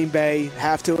 Pulse, Green Bay,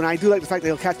 have to. And I do like the fact that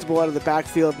he'll catch the ball out of the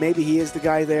backfield. Maybe he is the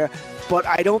guy there. But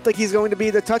I don't think he's going to be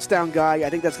the touchdown guy. I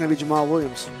think that's going to be Jamal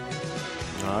Williams.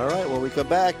 All right, when we come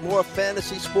back, more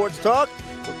fantasy sports talk.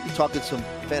 We'll be talking some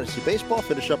fantasy baseball,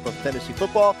 finish up on fantasy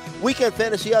football. Weekend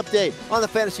fantasy update on the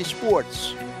Fantasy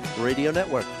Sports Radio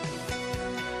Network.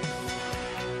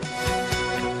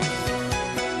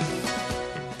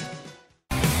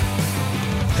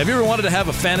 Have you ever wanted to have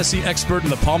a fantasy expert in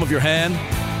the palm of your hand?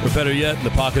 Or better yet, in the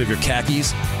pocket of your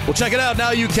khakis? Well, check it out.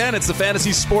 Now you can. It's the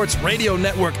Fantasy Sports Radio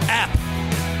Network app.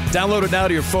 Download it now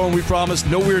to your phone, we promise.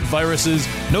 No weird viruses,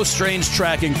 no strange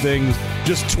tracking things.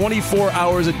 Just 24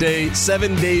 hours a day,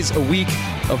 7 days a week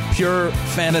of pure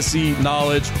fantasy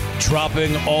knowledge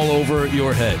dropping all over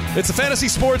your head. It's the Fantasy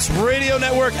Sports Radio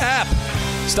Network app.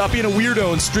 Stop being a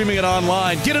weirdo and streaming it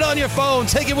online. Get it on your phone.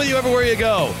 Take it with you everywhere you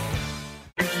go.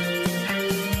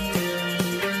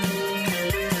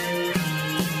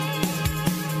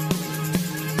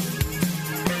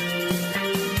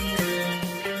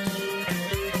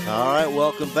 All right,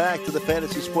 welcome back to the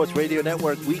Fantasy Sports Radio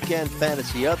Network Weekend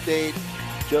Fantasy Update.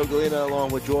 Joe Galena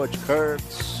along with George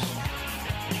Kurtz.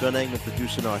 Sean Engman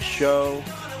producing our show.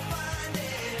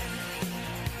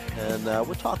 And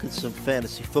we're talking some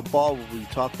fantasy football. We'll be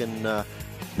talking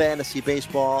fantasy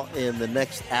baseball in the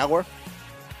next hour.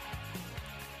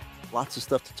 Lots of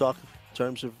stuff to talk in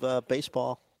terms of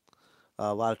baseball.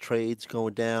 A lot of trades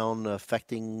going down,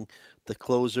 affecting the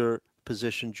closer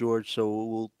position, George.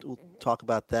 So we'll talk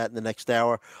about that in the next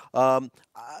hour. I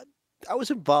was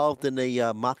involved in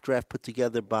a mock draft put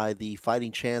together by the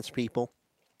Fighting Chance people.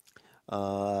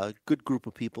 Good group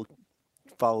of people.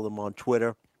 Follow them on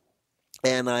Twitter.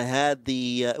 And I had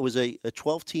it was a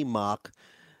 12-team mock,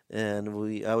 and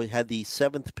I had the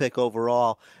 7th pick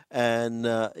overall. And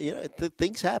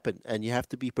things happen, and you have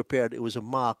to be prepared. It was a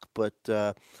mock, but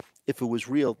if it was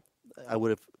real, I would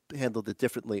have handled it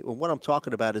differently. And what I'm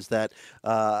talking about is that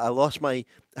I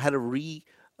had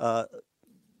to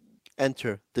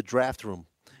enter the draft room.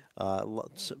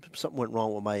 Something went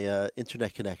wrong with my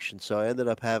internet connection, so I ended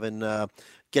up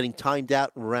getting timed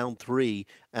out in round 3,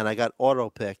 and I got auto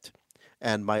picked.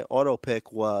 And my auto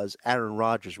pick was Aaron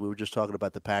Rodgers. We were just talking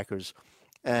about the Packers,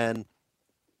 and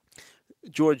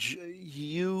George,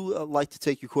 you like to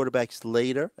take your quarterbacks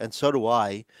later, and so do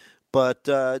I. But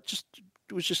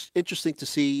it was just interesting to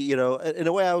see, in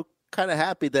a way I was kind of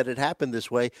happy that it happened this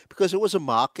way because it was a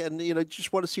mock, and,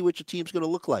 just want to see what your team's going to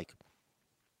look like.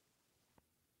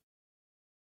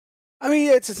 I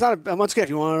mean, it's not once again, if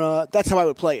you want that's how I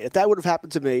would play it. If that would have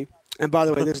happened to me, and by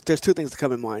the way, there's 2 things to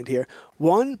come in mind here.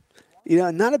 One,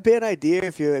 not a bad idea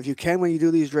if you can, when you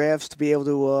do these drafts, to be able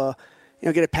to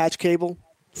get a patch cable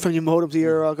from your modem to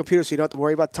your computer, so you don't have to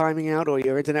worry about timing out or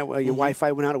your internet or your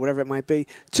Wi-Fi went out or whatever it might be.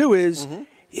 2 is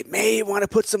you may want to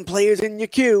put some players in your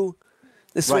queue.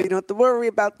 This way you don't have to worry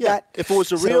about that. If it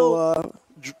was a real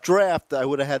draft, I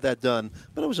would have had that done,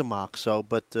 but it was a mock. So,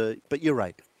 but you're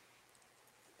right.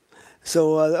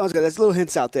 So there's little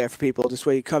hints out there for people. This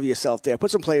way you cover yourself there.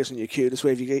 Put some players in your queue. This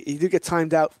way if you do get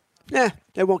timed out,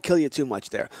 it won't kill you too much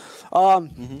there.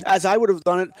 As I would have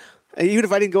done it, even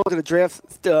if I didn't go into the draft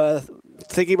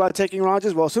thinking about taking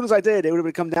Rodgers, well, as soon as I did, it would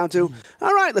have come down to,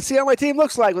 all right, let's see how my team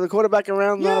looks like with a quarterback in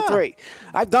round 3.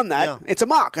 I've done that. Yeah. It's a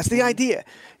mock. That's the idea.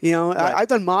 Right. I've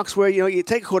done mocks where, you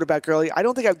take a quarterback early. I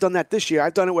don't think I've done that this year.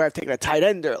 I've done it where I've taken a tight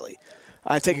end early.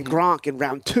 I've taken Gronk in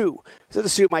round 2. So to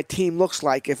see what my team looks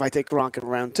like if I take Gronk in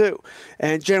round 2.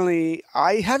 And generally,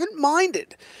 I haven't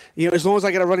minded, as long as I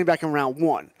get a running back in round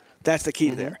 1. That's the key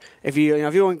there. If you're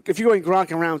going Gronk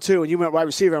in round 2 and you went wide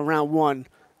receiver in round 1,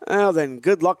 well, then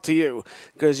good luck to you,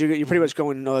 because you're pretty much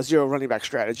going zero running back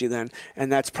strategy then,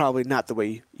 and that's probably not the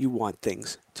way you want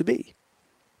things to be.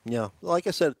 Yeah, like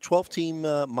I said, 12-team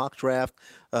mock draft,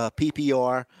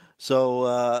 PPR.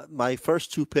 So my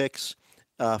first 2 picks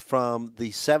from the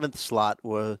 7th slot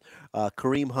were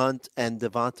Kareem Hunt and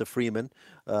Devonta Freeman.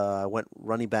 I went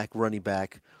running back.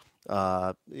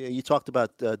 You talked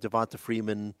about Devonta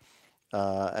Freeman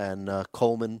and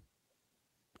Coleman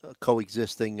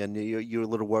coexisting, and you're a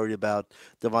little worried about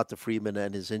Devonta Freeman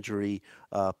and his injury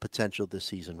potential this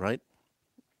season, right?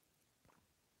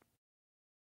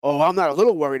 Oh, I'm not a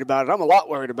little worried about it. I'm a lot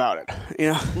worried about it.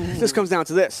 This comes down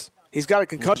to this. He's got a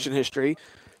concussion history.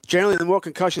 Generally, the more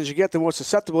concussions you get, the more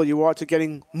susceptible you are to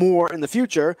getting more in the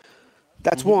future.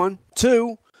 That's 1.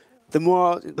 2, the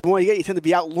more you get, you tend to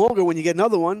be out longer when you get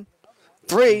another one.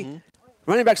 3,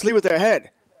 running backs lead with their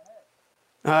head.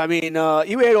 I mean,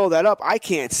 you add all that up, I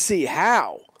can't see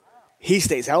how he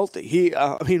stays healthy.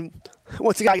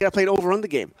 What's the guy got to play an over-under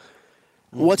game?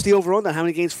 What's the over-under? How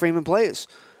many games Freeman plays?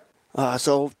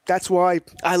 So that's why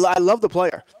I love the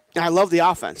player. And I love the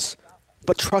offense.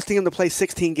 But trusting him to play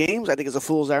 16 games, I think is a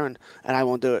fool's errand, and I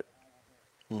won't do it.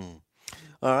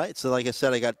 All right. So, like I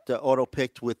said, I got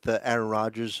auto-picked with Aaron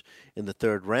Rodgers in the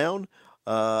 3rd round.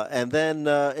 And then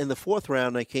in the 4th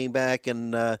round, I came back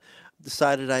and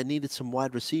decided I needed some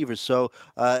wide receivers. So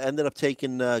I ended up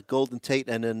taking Golden Tate,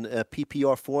 and in a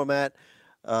PPR format,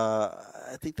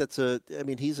 I think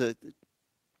he's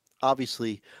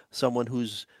obviously someone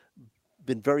who's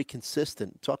been very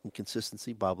consistent, talking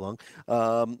consistency, Bob Lung,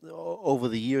 over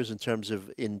the years in terms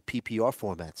of in PPR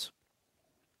formats.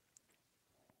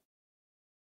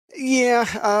 Yeah,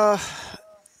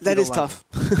 that is tough.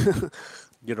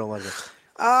 You don't like it?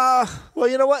 Well,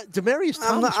 you know what? Demaryius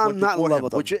Thomas. I'm not in love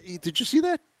with him. Did you see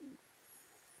that?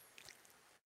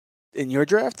 In your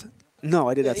draft? No,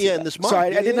 I did not see that. In this mock.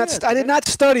 Sorry, I did not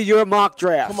study your mock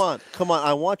draft. Come on.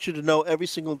 I want you to know every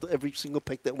single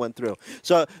pick that went through.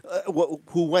 So,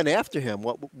 who went after him?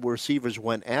 What receivers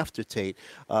went after Tate?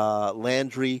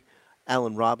 Landry,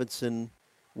 Allen Robinson,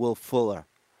 Will Fuller.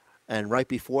 And right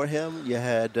before him, you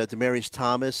had Demaryius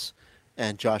Thomas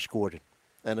and Josh Gordon.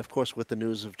 And, of course, with the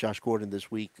news of Josh Gordon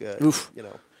this week, yeah.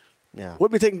 We'll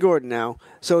be taking Gordon now.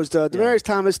 So it's Demaryius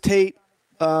Thomas, Tate.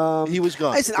 He was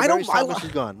gone. Listen, Thomas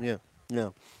is gone, yeah.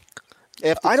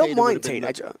 I don't mind Tate.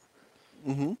 Go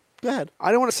ahead.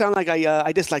 I don't want to sound like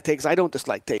I dislike Tate because I don't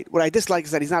dislike Tate. What I dislike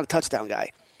is that he's not a touchdown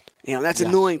guy. That's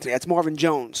annoying to me. That's Marvin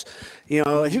Jones.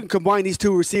 If you can combine these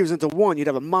two receivers into one, you'd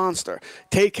have a monster.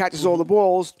 Tate catches all the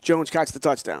balls. Jones catches the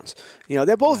touchdowns.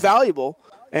 They're both valuable.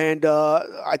 And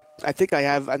I think I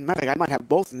have. I might have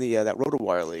both in the that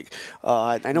RotoWire league.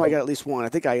 I know I got at least one.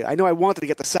 I know I wanted to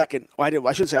get the second. Well,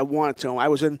 I shouldn't say I wanted to. I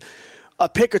was in a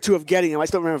pick or two of getting him. I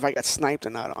still remember if I got sniped or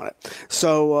not on it.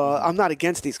 So I'm not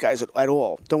against these guys at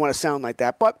all. Don't want to sound like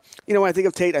that. But when I think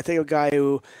of Tate, I think of a guy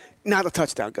who not a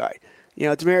touchdown guy.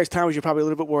 Demaryius Thomas, you're probably a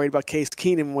little bit worried about Case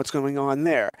Keenum and what's going on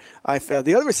there.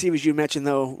 The other receivers you mentioned,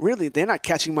 though, really, they're not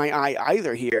catching my eye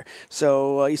either here.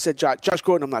 So you said Josh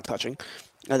Gordon I'm not touching.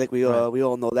 I think we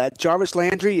all know that. Jarvis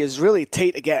Landry is really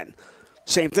Tate again.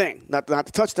 Same thing. Not the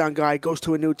touchdown guy. Goes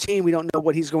to a new team. We don't know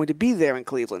what he's going to be there in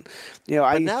Cleveland.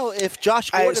 But now, if Josh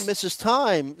Gordon misses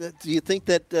time, do you think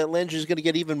that Landry is going to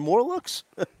get even more looks?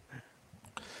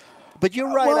 But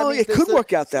you're right. Well, it could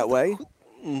work out that way.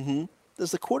 Mm-hmm.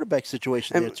 There's the quarterback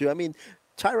situation there, too.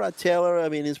 Tyrod Taylor,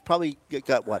 he's probably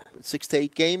got, 6 to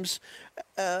 8 games?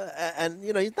 And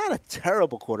he's not a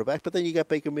terrible quarterback, but then you got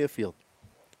Baker Mayfield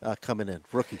coming in,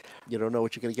 rookie. You don't know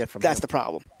what you're going to get from him. That's the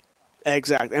problem.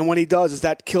 Exactly. And when he does, is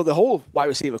that kill the whole wide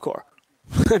receiver core.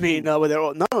 None of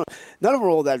them are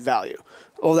all that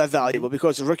valuable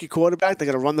because the rookie quarterback, they're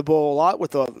going to run the ball a lot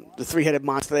with the 3-headed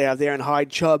monster they have there and Hyde,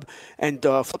 Chubb, and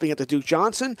flipping it to Duke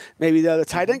Johnson. Maybe the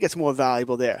tight end gets more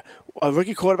valuable there. A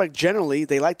rookie quarterback, generally,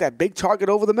 they like that big target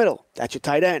over the middle. That's your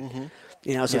tight end.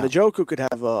 The Njoku could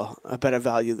have a better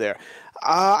value there.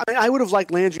 I would have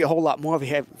liked Landry a whole lot more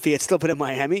if he had still been in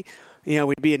Miami.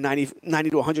 We'd be a 90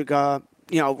 to 100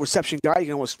 reception guy. You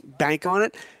can almost bank on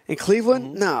it. In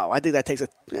Cleveland, no. I think that takes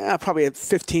probably a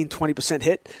 15-20%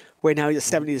 hit, where now he's a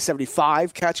 70 to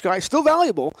 75 catch guy. Still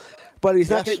valuable, but he's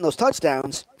not getting those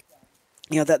touchdowns.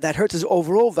 That hurts his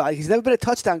overall value. He's never been a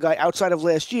touchdown guy outside of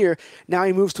last year. Now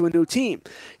he moves to a new team.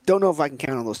 Don't know if I can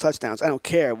count on those touchdowns. I don't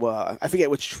care. I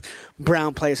forget which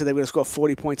Brown player said they were going to score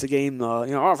 40 points a game.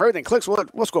 If everything clicks,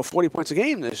 we'll score 40 points a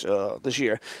game this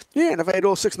year. Yeah, and if I had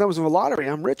all 6 numbers of a lottery,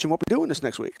 I'm rich, and we'll be doing this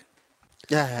next week.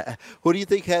 Who do you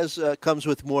think comes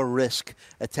with more risk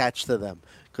attached to them?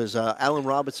 Because Allen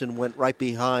Robinson went right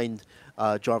behind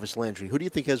Jarvis Landry. Who do you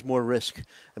think has more risk?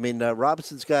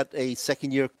 Robinson's got a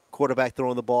second-year quarterback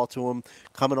throwing the ball to him,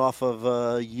 coming off of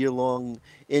a year-long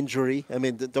injury.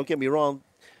 Don't get me wrong,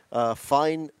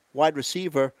 fine wide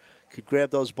receiver could grab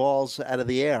those balls out of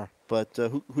the air. But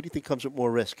who do you think comes with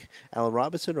more risk, Allen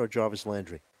Robinson or Jarvis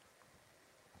Landry?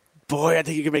 Boy, I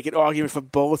think you can make an argument for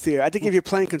both here. I think if you're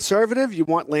playing conservative, you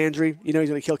want Landry. He's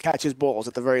going to catch his balls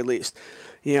at the very least.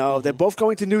 They're both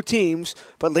going to new teams,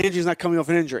 but Landry's not coming off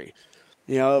an injury.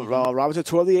 Robinson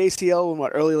tore the ACL in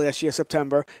early last year,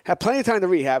 September. Had plenty of time to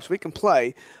rehab, so we can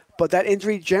play. But that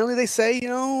injury, generally they say,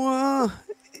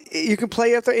 you can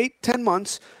play after 8-10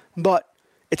 months, but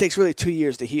it takes really 2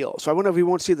 years to heal. So I wonder if we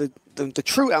won't see the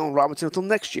true Allen Robinson until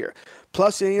next year.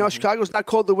 Plus, Chicago's not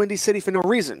called the Windy City for no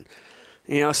reason.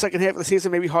 Second half of the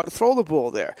season may be hard to throw the ball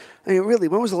there. Really,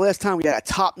 when was the last time we had a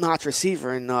top-notch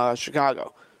receiver in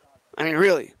Chicago?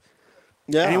 Really.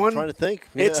 Yeah, Anyone? I'm trying to think.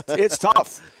 It's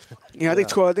tough. I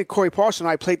think Corey Parson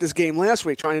and I played this game last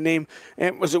week trying to name.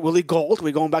 And was it Willie Gold? Are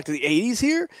we going back to the '80s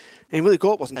here? And Willie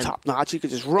Gold wasn't top notch. He could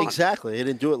just run. Exactly. He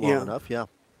didn't do it long enough. Yeah.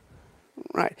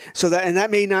 Right. So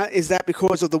that may not, is that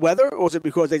because of the weather, or is it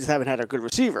because they just haven't had a good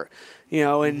receiver?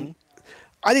 And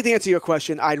I think to answer your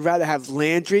question, I'd rather have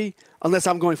Landry unless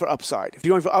I'm going for upside. If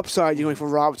you're going for upside, you're going for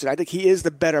Robertson. I think he is the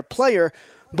better player,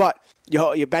 but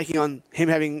you're banking on him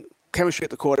having chemistry at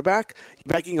the quarterback,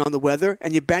 you're banking on the weather,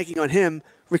 and you're banking on him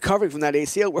recovering from that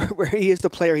ACL where he is the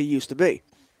player he used to be.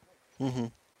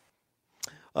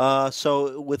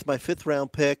 So with my 5th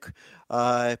round pick,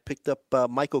 I picked up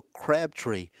Michael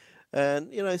Crabtree.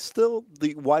 And, still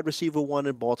the wide receiver one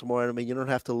in Baltimore. I mean, you don't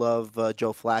have to love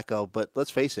Joe Flacco, but let's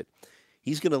face it,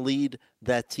 he's going to lead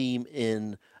that team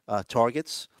in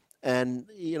targets. And,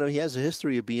 he has a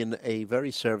history of being a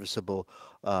very serviceable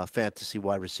fantasy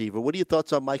wide receiver. What are your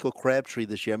thoughts on Michael Crabtree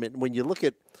this year? I mean, when you look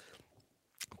at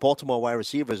Baltimore wide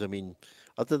receivers, I mean,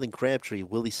 other than Crabtree,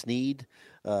 Willie Snead,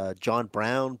 John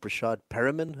Brown, Brashad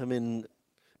Perriman, I mean,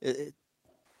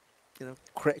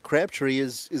 Crabtree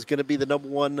is going to be the number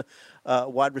one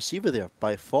wide receiver there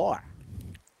by far.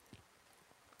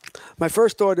 My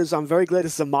first thought is I'm very glad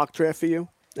this is a mock draft for you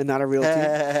and not a real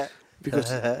team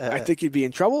because I think you'd be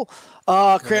in trouble.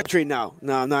 Crabtree, no.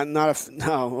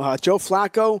 Joe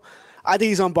Flacco, I think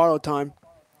he's on borrowed time.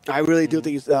 I really do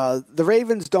think the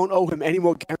Ravens don't owe him any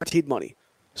more guaranteed money,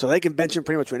 so they can bench him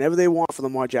pretty much whenever they want for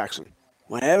Lamar Jackson.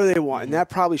 Whenever they want, and that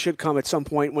probably should come at some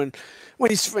point when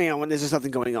he's when there's just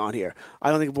nothing going on here. I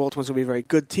don't think Baltimore's going to be a very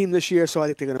good team this year, so I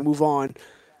think they're going to move on.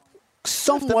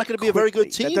 Somewhat they're not going to be a very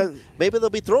good quickly. team. Maybe they'll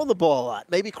be throwing the ball a lot.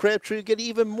 Maybe Crabtree will get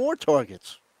even more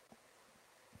targets.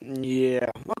 Yeah.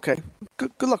 Okay.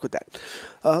 Good luck with that.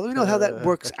 Let me know how that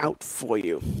works out for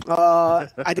you. I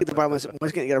think the bottom is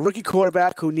going to get a rookie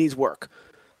quarterback who needs work.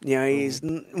 He's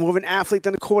more of an athlete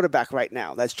than a quarterback right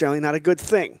now. That's generally not a good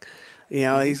thing.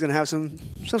 He's going to have some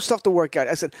stuff to work out.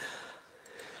 I said,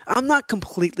 I'm not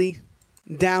completely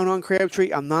down on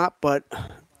Crabtree. I'm not, but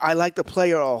I like the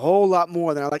player a whole lot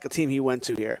more than I like the team he went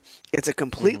to here. It's a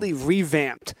completely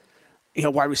revamped,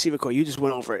 wide receiver core. You just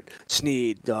went over it.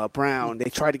 Snead, Brown. They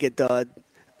tried to get Des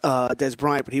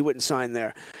Bryant, but he wouldn't sign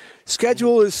there.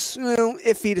 Schedule is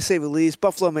iffy to say the least.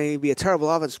 Buffalo may be a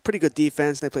terrible offense, pretty good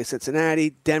defense. They play Cincinnati.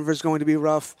 Denver's going to be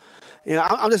rough.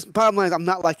 I'm just bottom line is I'm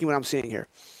not liking what I'm seeing here.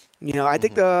 I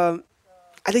think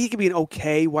he could be an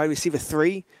okay wide receiver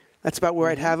 3. That's about where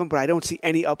I'd have him, but I don't see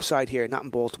any upside here, not in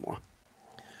Baltimore.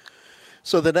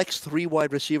 So the next 3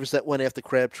 wide receivers that went after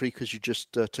Crabtree, because you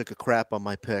just took a crap on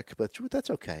my pick, but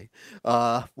that's okay.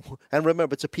 And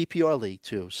remember, it's a PPR league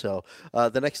too. So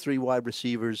the next 3 wide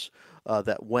receivers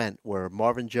that went were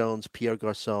Marvin Jones, Pierre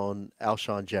Garcon,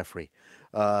 Alshon Jeffrey.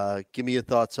 Give me your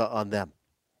thoughts on them.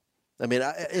 I mean,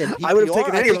 I would have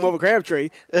taken any of them over Crabtree.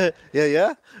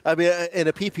 Yeah. I mean, in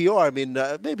a PPR, I mean,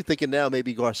 maybe thinking now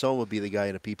maybe Garcon would be the guy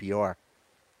in a PPR.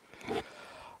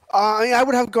 I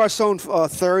would have Garcon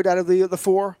 3rd out of the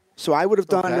 4. So I would have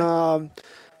done,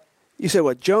 you said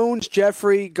what, Jones,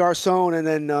 Jeffrey, Garcon, and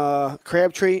then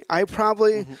Crabtree. I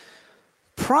probably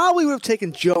would have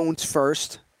taken Jones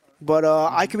first. But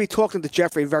I could be talking to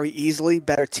Jeffrey very easily.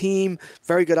 Better team,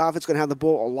 very good offense, going to have the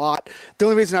ball a lot. The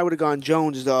only reason I would have gone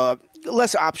Jones is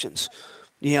less options.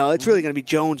 It's really going to be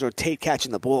Jones or Tate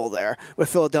catching the ball there, where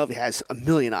Philadelphia has a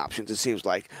million options, it seems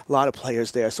like. A lot of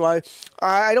players there. So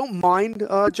I don't mind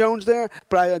Jones there,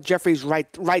 but Jeffrey's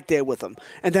right there with him.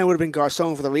 And then it would have been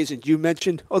Garcon for the reasons you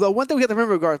mentioned. Although one thing we have to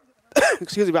remember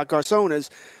about Garcon is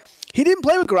he didn't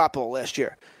play with Garoppolo last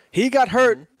year. He got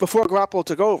hurt before Garoppolo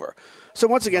took over. So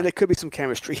once again, there could be some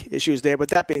chemistry issues there. But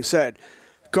that being said,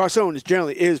 Garcon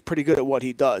generally is pretty good at what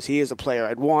he does. He is a player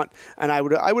I'd want, and I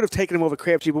would have taken him over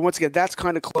Crabtree. But once again, that's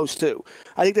kind of close too.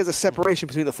 I think there's a separation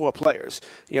between the 4 players.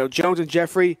 Jones and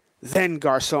Jeffrey, then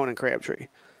Garcon and Crabtree.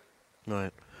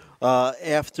 Right.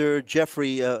 After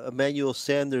Jeffrey, Emmanuel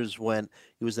Sanders went.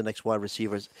 He was the next wide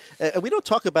receiver. And we don't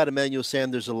talk about Emmanuel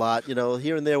Sanders a lot.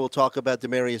 Here and there we'll talk about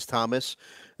Demaryius Thomas.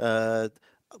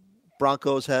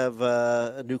 Broncos have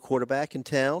a new quarterback in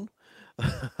town,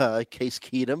 Case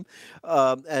Keenum.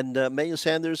 And Emmanuel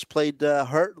Sanders played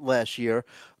hurt last year.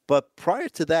 But prior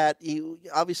to that, he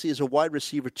obviously is a wide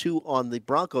receiver, too, on the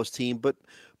Broncos team, but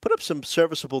put up some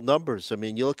serviceable numbers. I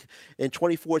mean, you look in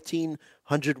 2014,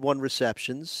 101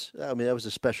 receptions. I mean, that was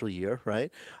a special year,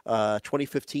 right?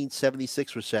 2015,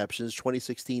 76 receptions.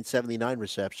 2016, 79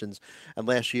 receptions. And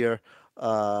last year,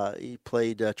 he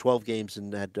played 12 games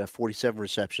and had 47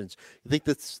 receptions. You think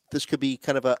this could be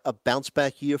kind of a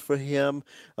bounce-back year for him?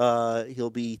 He'll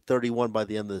be 31 by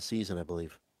the end of the season, I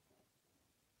believe.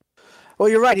 Well,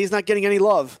 you're right. He's not getting any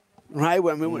love. right?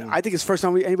 I mean, I think it's the first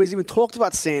time anybody's even talked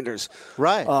about Sanders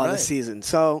this season.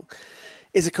 So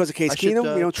is it because of Case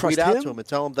Keenum? We don't trust tweet him? out to him and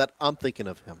tell him that I'm thinking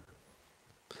of him.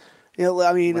 You know,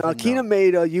 I mean, Keenum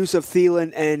made use of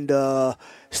Thielen and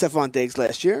Stephon Diggs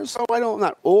last year, so I'm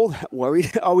not all that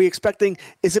worried. Are we expecting?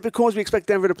 Is it because we expect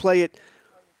Denver to play it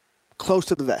close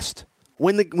to the vest,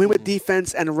 win with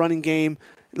defense and a running game?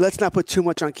 Let's not put too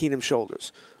much on Keenum's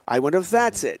shoulders. I wonder if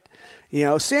that's it. You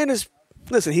know, Sanders.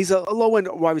 Listen, he's a low-end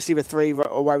wide receiver 3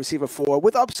 or wide receiver 4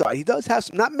 with upside. He does have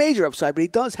some, not major upside, but he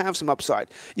does have some upside.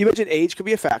 You mentioned age could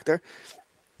be a factor.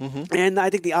 And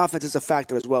I think the offense is a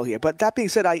factor as well here. But that being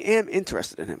said, I am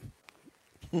interested in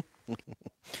him.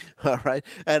 All right.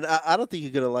 And I don't think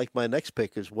you're going to like my next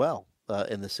pick as well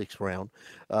in the 6th round.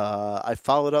 I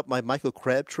followed up my Michael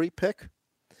Crabtree pick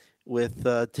with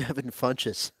Devin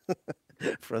Funchess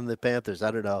from the Panthers. I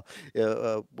don't know.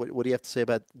 What do you have to say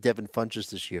about Devin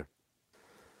Funchess this year?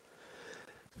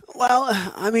 Well,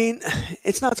 I mean,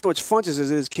 it's not so much Funchess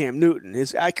as it is Cam Newton.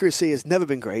 His accuracy has never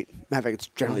been great. Matter of fact, it's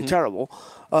generally terrible.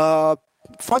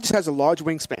 Funchess has a large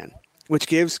wingspan, which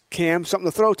gives Cam something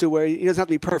to throw to where he doesn't have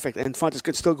to be perfect, and Funchess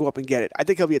could still go up and get it. I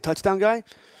think he'll be a touchdown guy.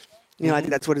 You know, I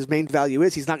think that's what his main value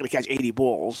is. He's not going to catch 80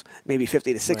 balls, maybe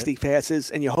 50 to 60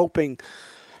 passes, and you're hoping –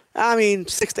 I mean,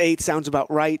 6 to 8 sounds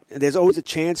about right. There's always a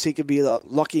chance he could be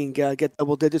lucky and get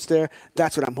double digits there.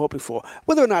 That's what I'm hoping for.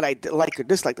 Whether or not I like or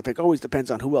dislike the pick always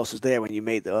depends on who else is there when you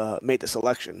made the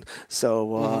selection.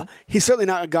 So he's certainly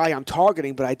not a guy I'm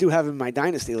targeting, but I do have him in my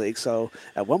dynasty league. So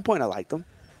at one point I liked him.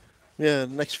 Yeah,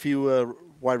 next few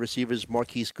wide receivers,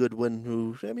 Marquise Goodwin,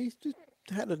 who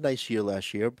had a nice year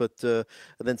last year, but and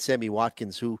then Sammy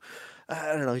Watkins, who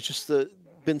I don't know, he's just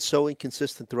been so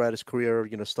inconsistent throughout his career.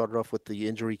 You know, started off with the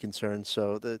injury concerns,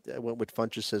 so I went with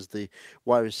Funchess as the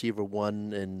wide receiver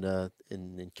 1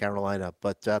 in Carolina.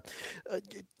 But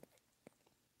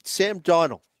Sam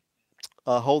Darnold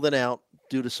holding out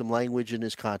due to some language in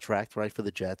his contract, right, for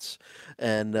the Jets,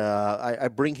 and I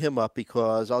bring him up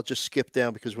because I'll just skip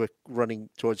down because we're running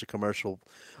towards a commercial.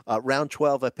 Round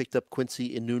 12, I picked up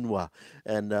Quincy Enunwa,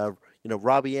 and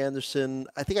Robbie Anderson,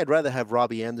 I think I'd rather have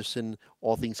Robbie Anderson,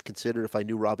 all things considered, if I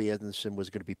knew Robbie Anderson was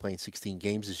going to be playing 16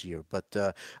 games this year. But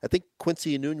I think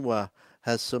Quincy Enunwa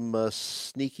has some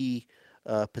sneaky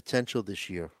potential this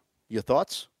year. Your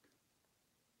thoughts?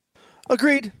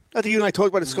 Agreed. I think you and I talked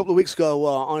about this a couple of weeks ago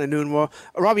on Enunwa.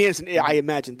 Robbie Anderson, I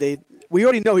imagine we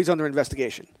already know he's under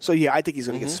investigation. So, yeah, I think he's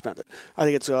going to get suspended. I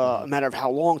think it's a matter of how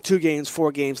long, 2 games,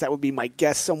 4 games. That would be my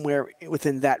guess, somewhere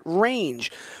within that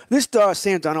range. This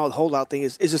Sam Darnold holdout thing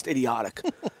is just idiotic.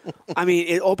 I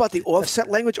mean, all about the offset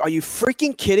language. Are you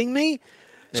freaking kidding me?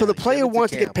 So the player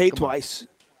wants to get paid twice,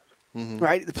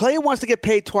 right? The player wants to get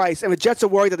paid twice, and the Jets are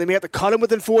worried that they may have to cut him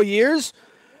within 4 years?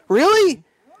 Really?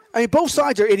 I mean, both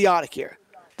sides are idiotic here.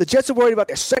 The Jets are worried about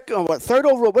their third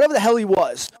overall, whatever the hell he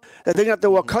was, that they're going to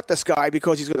have to cut this guy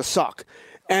because he's going to suck.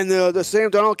 And the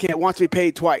Sam Darnold camp wants to be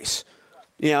paid twice.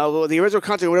 You know, the original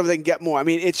contract, whatever they can get more. I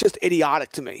mean, it's just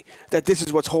idiotic to me that this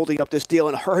is what's holding up this deal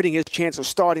and hurting his chance of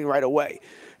starting right away.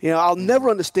 You know, I'll never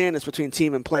understand this between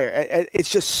team and player. It's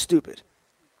just stupid.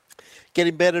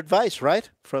 Getting bad advice, right,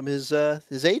 from his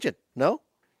agent, no?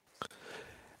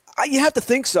 You have to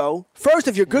think so. First,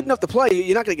 if you're good enough to play,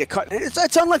 you're not going to get cut.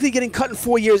 It's unlikely getting cut in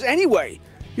 4 years anyway.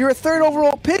 You're a third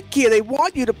overall pick here. They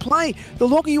want you to play. The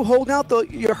longer you hold out,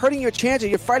 you're hurting your chances.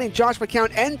 You're fighting Josh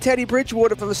McCown and Teddy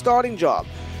Bridgewater for the starting job.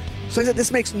 So I said,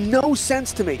 this makes no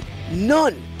sense to me.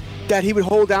 None that he would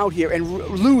hold out here and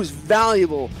lose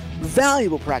valuable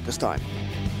practice time.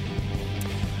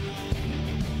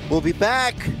 We'll be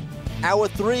back. Hour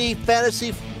 3,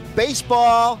 fantasy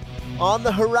baseball on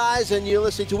the horizon. You're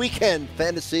listening to Weekend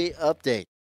Fantasy Update.